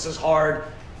 Oh, this is hard.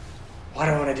 Why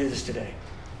do I want to do this today?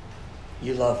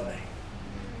 You love me.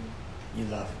 You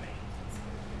love me.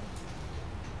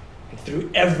 And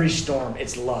through every storm,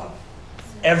 it's love.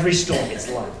 Every storm, it's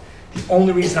love. The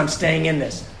only reason I'm staying in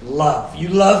this, love. You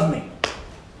love me.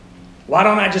 Why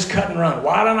don't I just cut and run?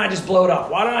 Why don't I just blow it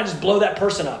off? Why don't I just blow that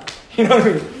person up? You know what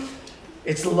I mean?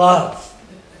 It's love.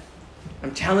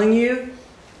 I'm telling you,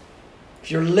 if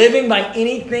you're living by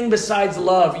anything besides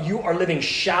love, you are living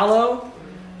shallow,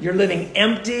 you're living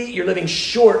empty, you're living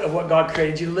short of what God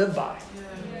created you to live by.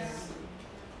 Yes.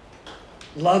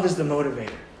 Love is the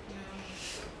motivator.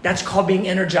 That's called being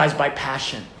energized by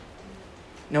passion.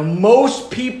 Now, most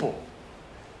people,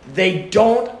 they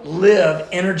don't live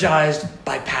energized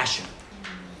by passion.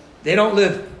 They don't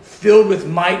live filled with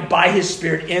might by His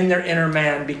Spirit in their inner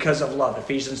man because of love,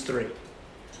 Ephesians 3.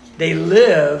 They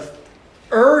live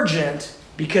urgent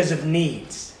because of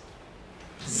needs,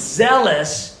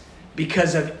 zealous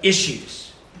because of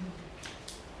issues,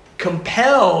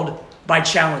 compelled by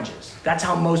challenges. That's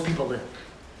how most people live.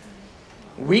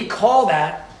 We call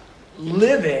that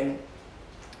living,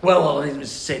 well, let me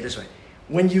say it this way.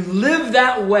 When you live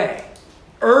that way,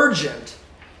 urgent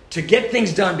to get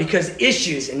things done because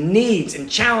issues and needs and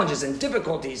challenges and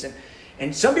difficulties,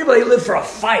 and some people, they live for a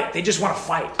fight. They just want to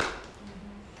fight.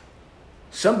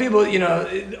 Some people,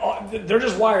 they're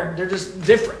just wired. They're just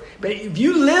different. But if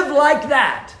you live like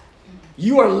that,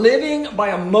 you are living by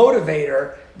a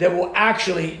motivator that will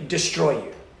actually destroy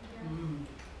you.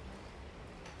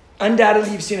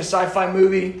 Undoubtedly, you've seen a sci-fi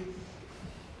movie.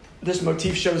 This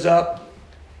motif shows up.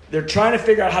 They're trying to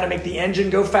figure out how to make the engine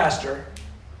go faster.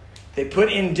 They put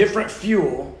in different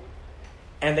fuel,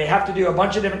 and they have to do a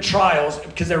bunch of different trials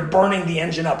because they're burning the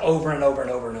engine up over and over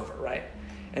and over and over, right?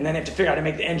 And then they have to figure out how to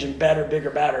make the engine better, bigger,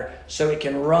 badder, so it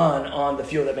can run on the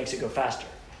fuel that makes it go faster.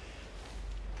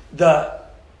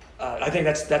 I think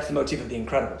that's the motif of The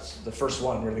Incredibles, the first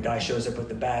one where the guy shows up with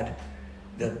the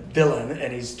villain,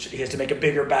 and he has to make a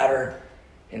bigger, badder.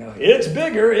 It's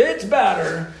bigger, it's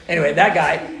badder. Anyway, that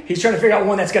guy, he's trying to figure out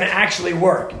one that's going to actually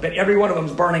work, but every one of them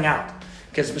is burning out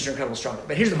because Mr. Incredible is stronger.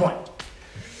 But here's the point.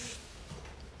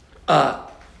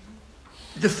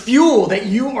 The fuel that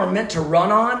you are meant to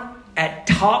run on at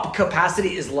top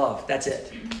capacity is love. That's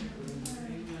it.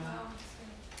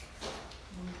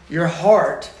 Your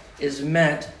heart is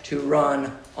meant to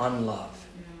run on love.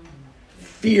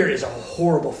 Fear is a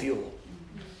horrible fuel.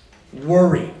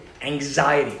 Worry,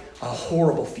 anxiety, a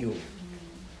horrible fuel.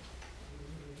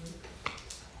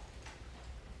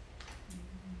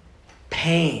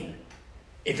 Pain.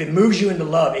 If it moves you into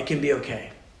love, it can be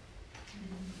okay.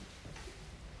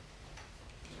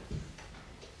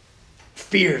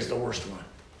 Fear is the worst one.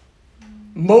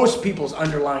 Most people's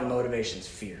underlying motivation is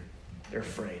fear. They're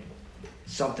afraid.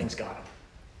 Something's got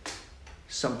them.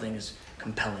 Something is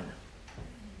compelling them.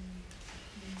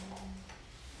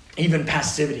 Even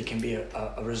passivity can be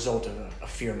a result of a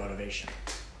fear motivation.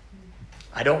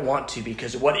 I don't want to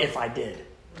because what if I did?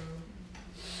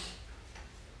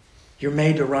 You're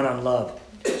made to run on love.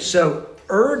 So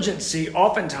urgency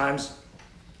oftentimes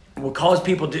will cause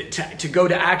people to go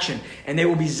to action, and they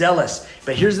will be zealous.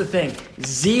 But here's the thing.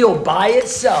 Zeal by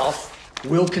itself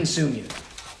will consume you.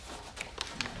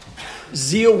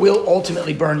 Zeal will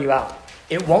ultimately burn you out.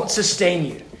 It won't sustain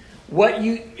you.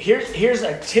 Here's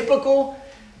a typical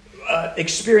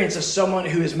experience of someone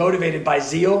who is motivated by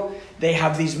zeal. They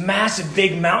have these massive,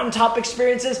 big mountaintop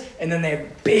experiences, and then they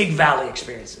have big valley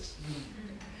experiences.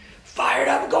 Fired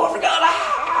up, going for God,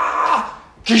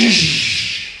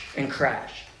 and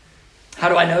crash. How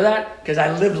do I know that? Because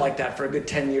I lived like that for a good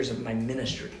 10 years of my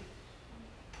ministry.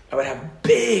 I would have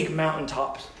big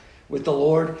mountaintops with the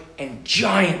Lord and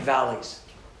giant valleys.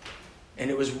 And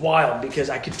it was wild because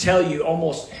I could tell you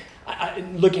almost,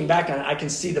 looking back on it, I can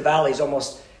see the valleys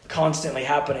almost constantly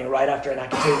happening right after. And I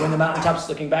can tell you when the mountaintop's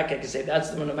looking back, I can say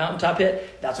that's when the mountaintop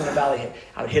hit, that's when the valley hit.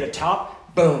 I would hit a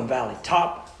top, boom, valley,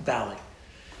 top, valley.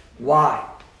 Why?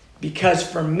 Because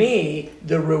for me,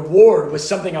 the reward was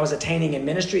something I was attaining in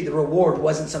ministry. The reward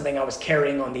wasn't something I was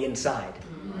carrying on the inside.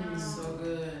 So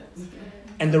good.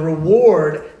 And the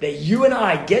reward that you and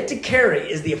I get to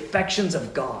carry is the affections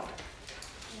of God.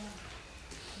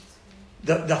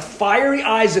 The fiery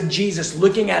eyes of Jesus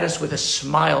looking at us with a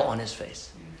smile on his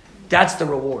face. That's the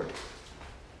reward.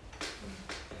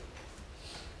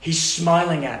 He's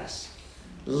smiling at us,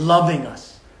 loving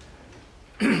us.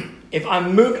 If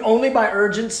I'm moved only by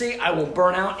urgency, I will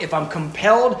burn out. If I'm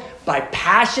compelled by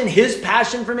passion, his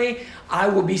passion for me, I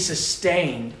will be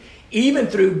sustained, even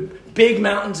through big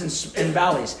mountains and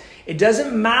valleys. It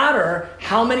doesn't matter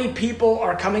how many people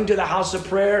are coming to the house of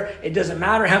prayer. It doesn't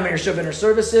matter how many are showing our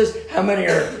services, how many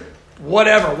are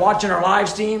whatever, watching our live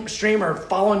stream or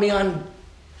following me on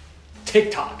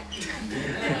TikTok.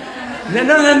 None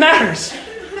of that matters.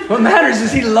 What matters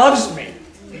is he loves me.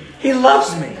 He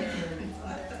loves me.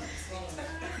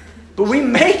 But we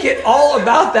make it all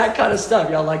about that kind of stuff.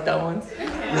 Y'all like that one?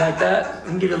 You like that? I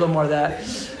can give you a little more of that.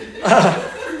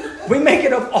 We make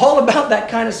it all about that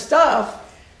kind of stuff.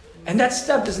 And that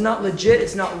stuff is not legit.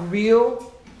 It's not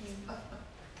real.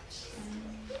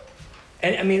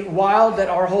 And I mean, wild that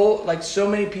our whole, like so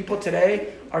many people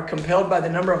today are compelled by the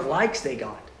number of likes they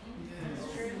got.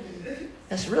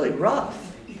 That's really rough.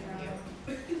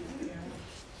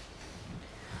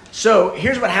 So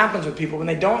here's what happens with people when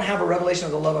they don't have a revelation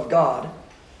of the love of God,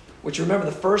 which remember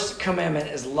the first commandment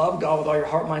is love God with all your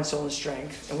heart, mind, soul, and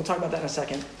strength. And we'll talk about that in a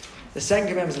second. The second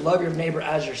commandment is love your neighbor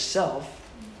as yourself.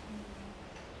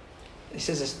 He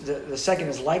says the second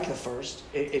is like the first.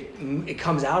 It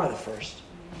comes out of the first.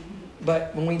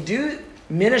 But when we do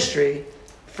ministry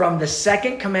from the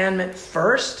second commandment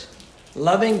first,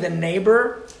 loving the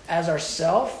neighbor as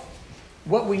ourself,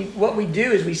 what we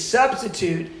do is we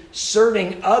substitute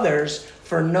serving others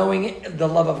for knowing the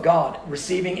love of God,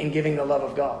 receiving and giving the love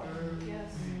of God. Yes.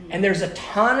 And there's a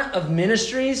ton of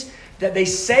ministries that they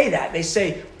say that. They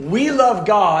say, we love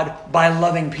God by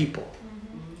loving people.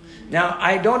 Now,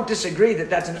 I don't disagree that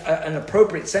that's an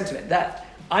appropriate sentiment, that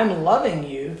I'm loving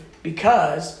you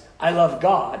because I love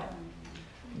God.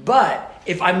 But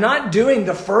if I'm not doing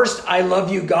the first, I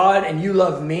love you, God, and you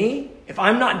love me, if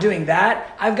I'm not doing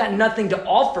that, I've got nothing to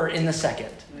offer in the second.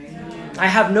 I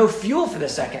have no fuel for the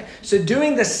second. So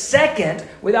doing the second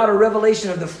without a revelation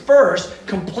of the first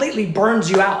completely burns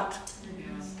you out.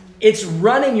 It's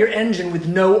running your engine with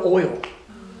no oil.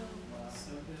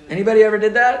 Anybody ever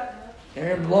did that?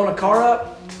 Ever blown a car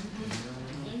up?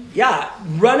 Yeah,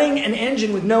 running an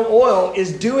engine with no oil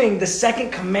is doing the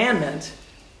second commandment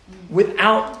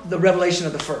without the revelation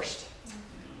of the first.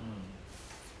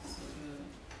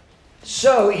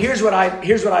 So here's what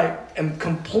I am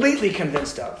completely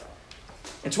convinced of.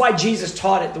 It's why Jesus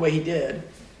taught it the way he did.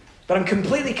 But I'm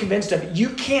completely convinced of it. You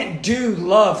can't do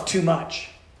love too much.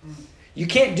 You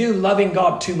can't do loving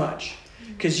God too much.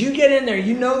 Because you get in there,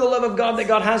 you know the love of God that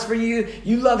God has for you.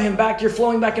 You love him back. You're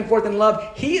flowing back and forth in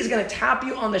love. He is going to tap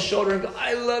you on the shoulder and go,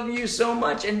 I love you so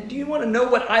much. And do you want to know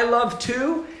what I love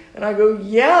too? And I go,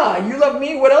 yeah, you love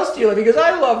me. What else do you love? He goes,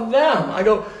 I love them. I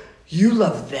go, you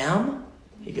love them?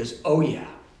 He goes, oh yeah.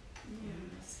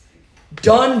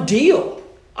 Done deal.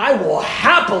 I will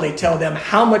happily tell them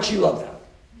how much you love them.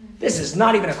 This is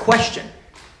not even a question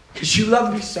because you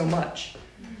love me so much.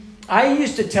 I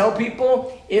used to tell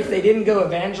people if they didn't go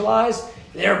evangelize,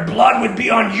 their blood would be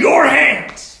on your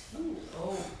hands.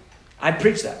 I'd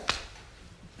preach that.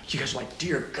 You guys are like,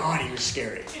 dear God, he was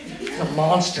scary. He's a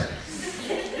monster.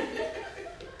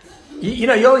 You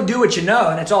know, you only do what you know,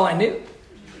 and that's all I knew.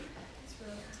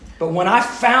 But when I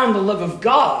found the love of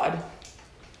God,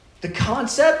 the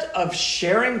concept of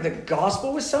sharing the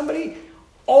gospel with somebody,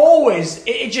 always,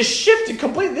 it just shifted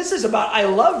completely. This is about I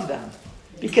love them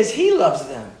because he loves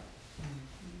them.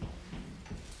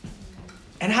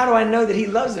 And how do I know that he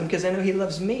loves them? Because I know he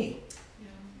loves me.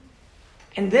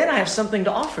 And then I have something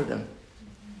to offer them.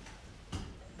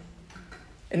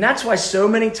 And that's why so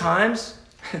many times,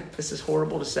 this is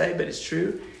horrible to say, but it's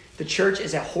true, the church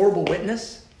is a horrible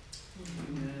witness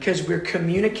because we're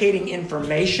communicating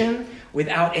information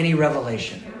without any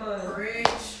revelation.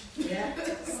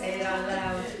 Say it out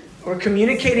loud. We're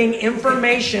communicating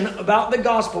information about the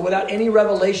gospel without any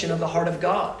revelation of the heart of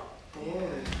God.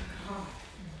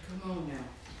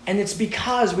 And it's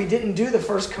because we didn't do the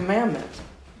first commandment.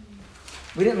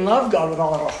 We didn't love God with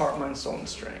all of our heart, mind, soul, and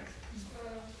strength.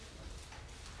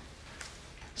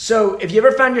 So if you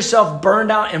ever found yourself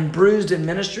burned out and bruised in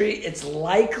ministry, it's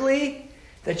likely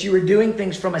that you were doing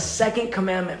things from a second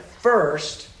commandment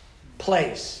first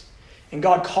place. And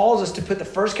God calls us to put the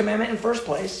first commandment in first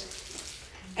place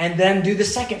and then do the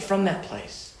second from that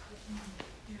place.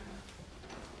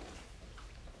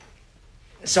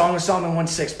 Song of Solomon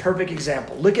 1:6, perfect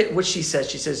example. Look at what she says.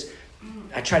 She says,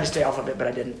 I tried to stay off of it, but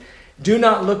I didn't. Do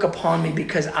not look upon me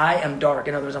because I am dark.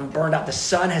 In other words, I'm burned out. The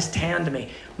sun has tanned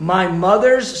me. My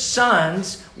mother's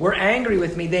sons were angry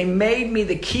with me. They made me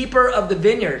the keeper of the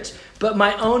vineyards, but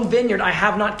my own vineyard I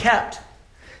have not kept.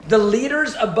 The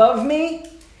leaders above me,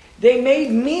 they made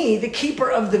me the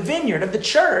keeper of the vineyard, of the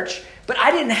church, but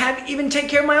I didn't even take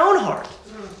care of my own heart.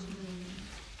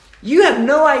 You have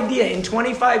no idea in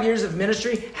 25 years of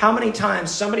ministry how many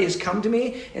times somebody has come to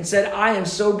me and said, I am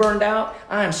so burned out.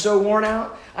 I am so worn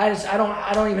out. I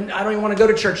don't even want to go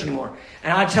to church anymore.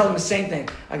 And I tell them the same thing.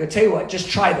 I go, tell you what, just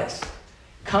try this.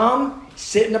 Come,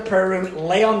 sit in the prayer room,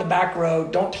 lay on the back row,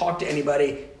 don't talk to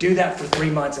anybody. Do that for 3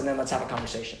 months and then let's have a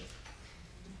conversation.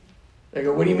 They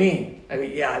go, what do you mean? I go,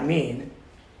 yeah, I mean,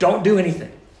 don't do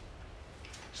anything.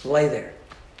 Just lay there.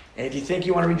 And if you think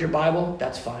you want to read your Bible,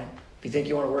 that's fine. If you think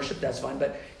you want to worship, that's fine.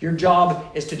 But your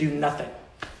job is to do nothing,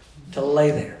 to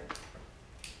lay there.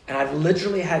 And I've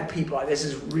literally had people, this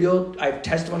is real, I have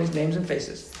testimonies, names, and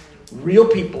faces. Real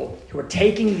people who are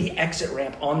taking the exit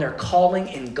ramp on their calling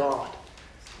in God.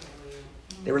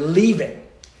 They were leaving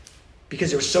because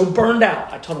they were so burned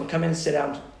out. I told them, come in and sit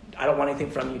down. I don't want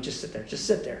anything from you. Just sit there. Just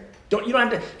sit there. You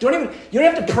don't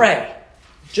have to pray.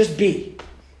 Just be.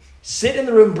 Sit in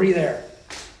the room, breathe air.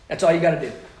 That's all you got to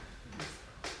do.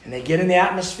 And they get in the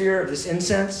atmosphere of this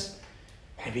incense,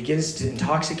 and it begins to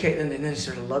intoxicate them, and then they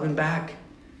start loving back.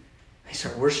 They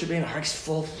start worshiping, the heart's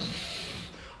full,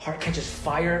 heart catches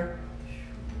fire.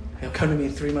 And they'll come to me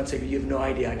in 3 months, they go, you have no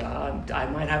idea. I go, I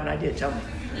might have an idea, tell me.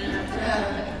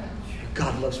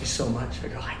 God loves me so much. I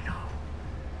go, I know.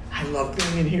 I love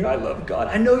being in here, I love God.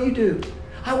 I know you do.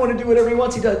 I want to do whatever he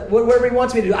wants me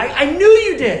to do. I knew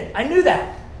you did. I knew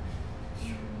that.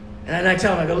 And then I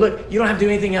tell him, I go, look, you don't have to do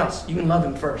anything else. You can love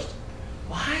him first.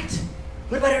 What?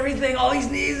 What about everything? All these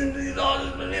needs and all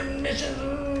these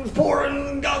missions, poor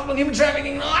and gospel and human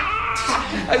trafficking.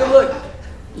 I go, look,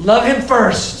 love him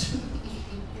first.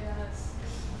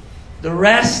 The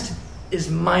rest is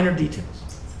minor details.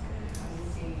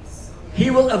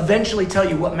 He will eventually tell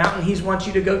you what mountain he wants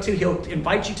you to go to. He'll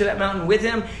invite you to that mountain with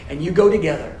him, and you go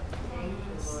together.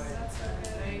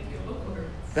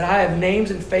 But I have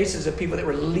names and faces of people that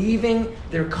were leaving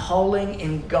their calling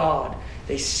in God.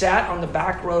 They sat on the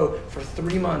back row for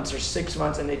 3 months or 6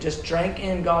 months, and they just drank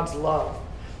in God's love.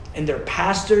 And they're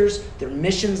pastors, they're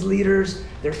missions leaders,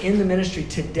 they're in the ministry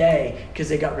today because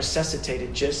they got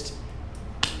resuscitated just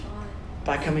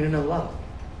by coming to know love.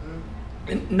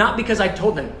 And not because I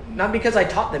told them, not because I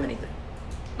taught them anything.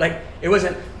 Like, it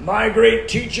wasn't my great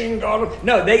teaching, God.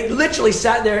 No, they literally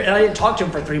sat there and I didn't talk to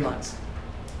them for 3 months.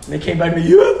 And they came back to me,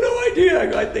 you have no idea. I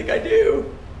go, I think I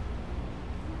do.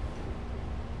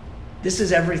 This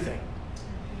is everything.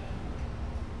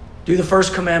 Do the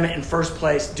first commandment in first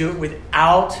place. Do it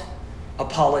without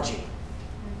apology.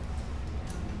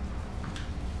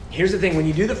 Here's the thing. When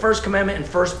you do the first commandment in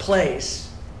first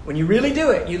place, when you really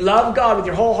do it, you love God with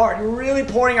your whole heart, you're really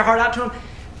pouring your heart out to him,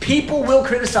 people will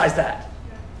criticize that.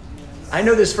 I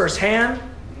know this firsthand.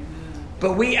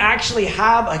 But we actually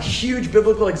have a huge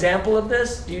biblical example of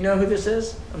this. Do you know who this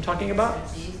is I'm talking about?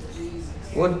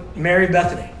 Well, Mary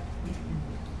Bethany.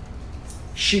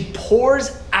 She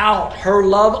pours out her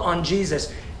love on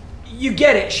Jesus. You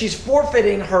get it. She's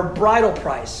forfeiting her bridal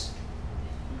price.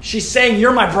 She's saying,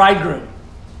 you're my bridegroom.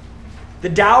 The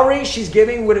dowry she's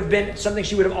giving would have been something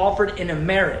she would have offered in a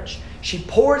marriage. She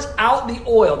pours out the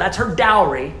oil. That's her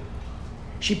dowry.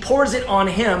 She pours it on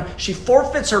him. She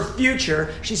forfeits her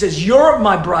future. She says, you're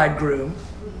my bridegroom.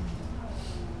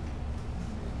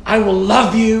 I will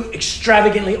love you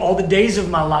extravagantly all the days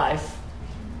of my life.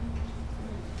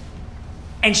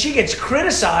 And she gets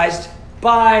criticized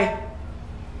by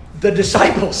the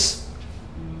disciples.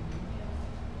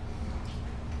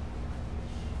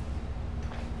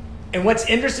 And what's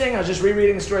interesting, I was just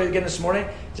rereading the story again this morning,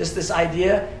 just this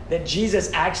idea that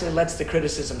Jesus actually lets the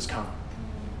criticisms come.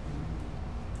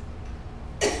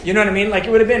 You know what I mean? Like,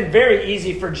 it would have been very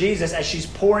easy for Jesus as she's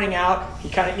pouring out. He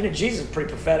kind of, Jesus is pretty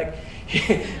prophetic. He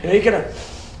could have,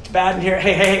 it's bad in here.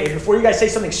 Hey, before you guys say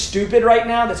something stupid right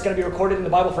now that's going to be recorded in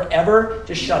the Bible forever,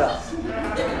 just shut up.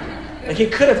 Like, he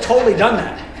could have totally done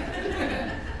that.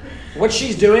 What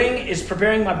she's doing is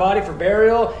preparing my body for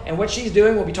burial, and what she's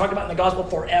doing will be talked about in the gospel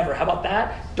forever. How about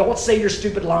that? Don't say your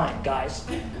stupid line, guys.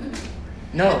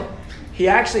 No. He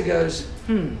actually goes,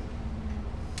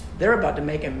 they're about to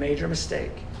make a major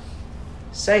mistake.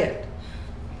 Say it.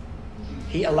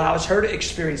 He allows her to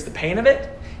experience the pain of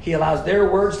it. He allows their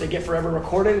words to get forever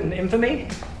recorded in infamy.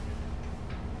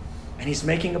 And he's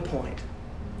making a point.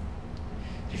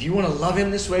 If you want to love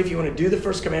him this way, if you want to do the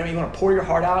first commandment, you want to pour your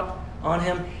heart out on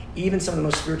him, even some of the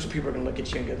most spiritual people are going to look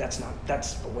at you and go, that's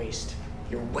a waste.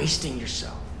 You're wasting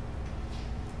yourself.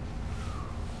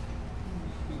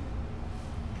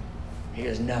 He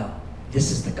goes, no,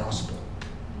 this is the gospel.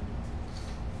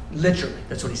 Literally,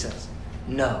 that's what he says.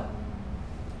 No.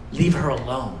 Leave her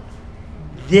alone.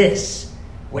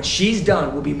 What she's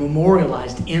done will be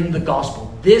memorialized in the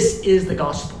gospel. This is the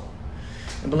gospel.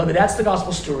 And beloved, that's the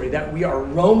gospel story, that we are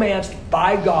romanced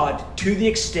by God to the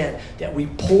extent that we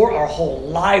pour our whole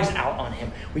lives out on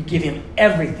him. We give him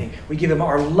everything. We give him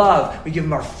our love. We give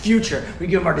him our future. We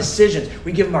give him our decisions.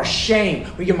 We give him our shame.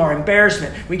 We give him our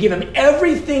embarrassment. We give him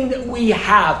everything that we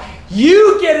have.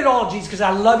 You get it all, Jesus, because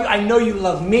I love you. I know you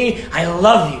love me. I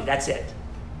love you. That's it.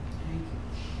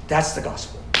 That's the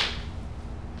gospel.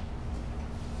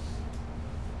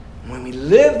 When we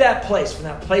live that place, from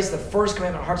that place, the first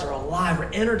commandment, our hearts are alive.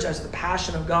 We're energized with the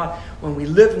passion of God. When we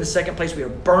live in the second place, we are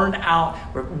burned out.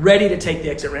 We're ready to take the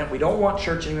exit ramp. We don't want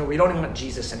church anymore. We don't even want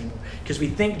Jesus anymore because we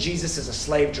think Jesus is a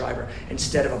slave driver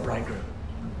instead of a bridegroom.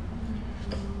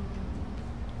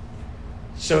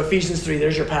 So Ephesians 3,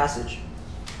 there's your passage.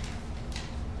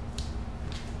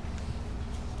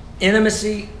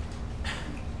 Intimacy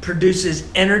produces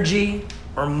energy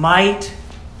or might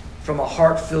from a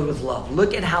heart filled with love.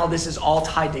 Look at how this is all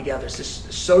tied together. It's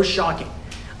just so shocking.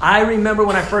 I remember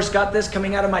when I first got this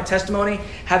coming out of my testimony,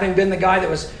 having been the guy that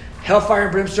was hellfire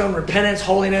and brimstone, repentance,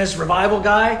 holiness, revival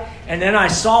guy. And then I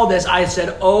saw this. I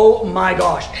said, oh my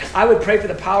gosh. I would pray for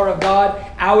the power of God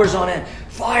hours on end.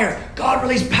 Fire. God,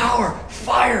 release power.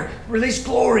 Fire. Release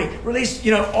glory. Release,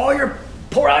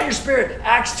 pour out your spirit.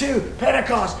 Acts 2,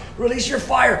 Pentecost. Release your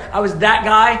fire. I was that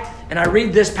guy. And I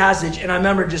read this passage and I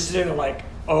remember just sitting there like,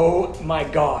 oh my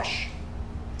gosh.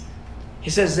 He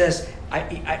says this,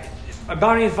 I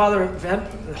bow to you, Father,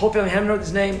 the whole family, heaven,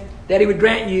 his name, that he would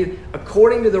grant you,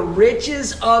 according to the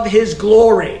riches of his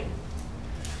glory,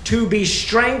 to be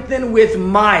strengthened with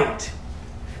might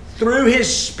through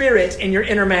his Spirit in your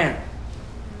inner man.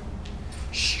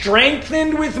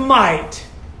 Strengthened with might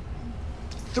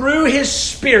through his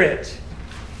Spirit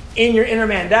in your inner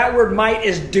man. That word might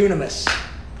is dunamis.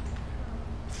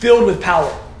 Filled with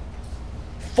power.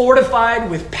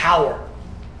 Fortified with power.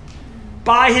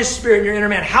 By his Spirit in your inner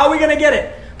man. How are we going to get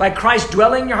it? By Christ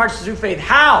dwelling in your hearts through faith.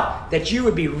 How? That you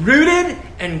would be rooted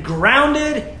and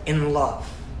grounded in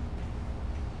love.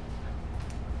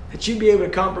 That you'd be able to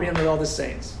comprehend with all the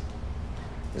saints.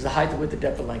 Is the height, the width, the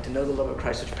depth, the length. To know the love of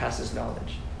Christ which passes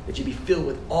knowledge. That you be filled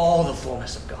with all the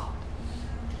fullness of God.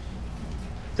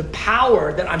 The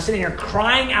power that I'm sitting here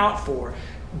crying out for,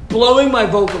 blowing my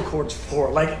vocal cords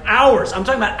for, like hours. I'm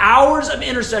talking about hours of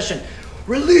intercession.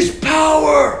 Release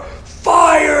power,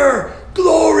 fire,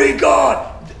 glory, God.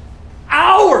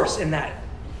 Hours in that.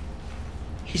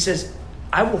 He says,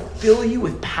 I will fill you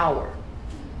with power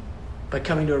by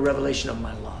coming to a revelation of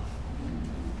my love.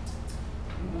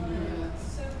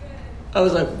 I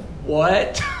was like,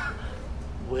 what?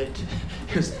 What?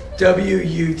 It was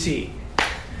W-U-T.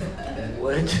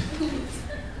 What?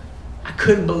 I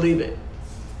couldn't believe it.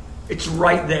 It's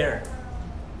right there.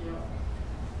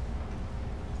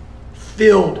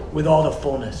 Filled with all the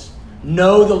fullness.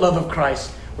 Know the love of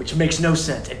Christ, which makes no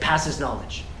sense. It passes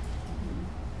knowledge.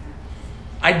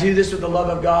 I do this with the love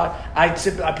of God. I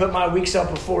put my weak self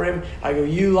before him. I go,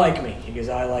 you like me. He goes,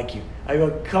 I like you. I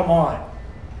go, come on.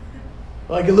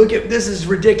 Like, look at, this is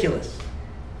ridiculous.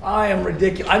 I am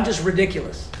ridiculous. I'm just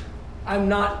ridiculous. I'm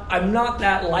not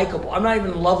that likable. I'm not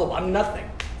even lovable. I'm nothing.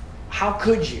 How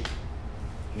could you?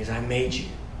 He goes, I made you.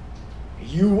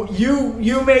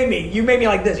 You made me. You made me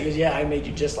like this. He goes, yeah, I made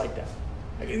you just like that.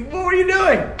 I go, what were you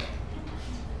doing?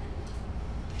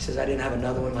 He says, I didn't have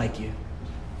another one like you.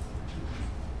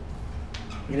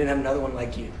 You didn't have another one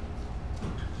like you.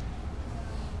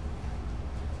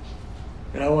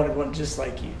 And I wanted one just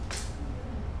like you.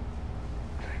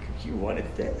 You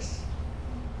wanted this.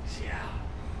 He said, yeah.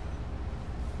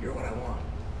 You're what I want.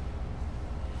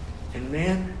 And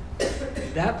man,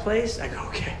 that place, I go,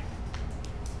 okay.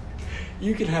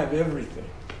 You can have everything.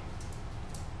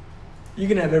 You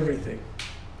can have everything.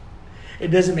 It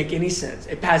doesn't make any sense.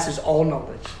 It passes all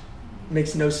knowledge. It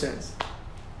makes no sense.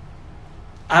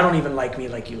 I don't even like me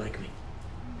like you like me.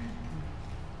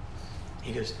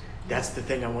 He goes, that's the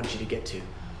thing I want you to get to.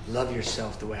 Love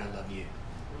yourself the way I love you.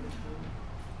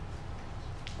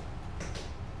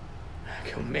 I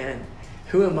go, man,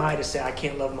 who am I to say I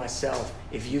can't love myself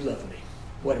if you love me?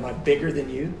 What, am I bigger than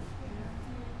you?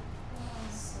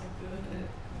 So good.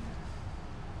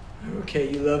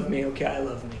 Okay, you love me. Okay, I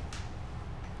love me.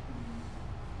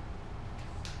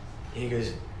 And he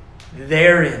goes,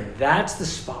 therein, that's the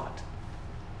spot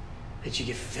that you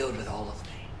get filled with all of me.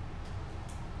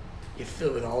 You get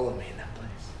filled with all of me in that place.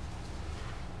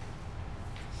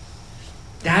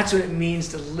 That's what it means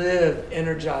to live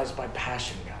energized by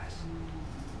passion, guys.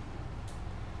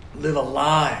 Live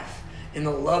alive in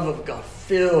the love of God,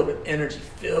 filled with energy,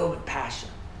 filled with passion.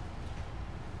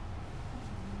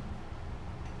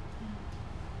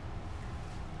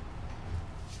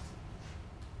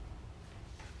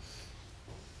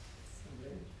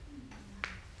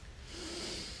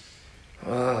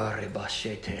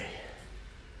 Arebashete.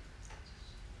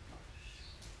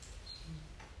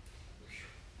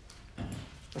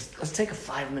 Let's take a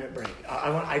 5-minute break.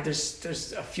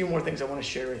 There's a few more things I want to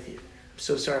share with you. I'm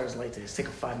so sorry I was late today. Let's take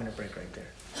a 5-minute break right there.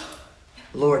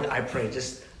 Lord, I pray,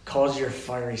 just cause your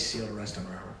fiery seal to rest on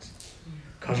our hearts.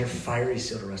 Cause your fiery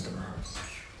seal to rest on our hearts.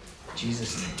 In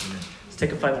Jesus' name, amen. Let's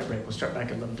take a 5-minute break. We'll start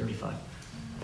back at 11:35.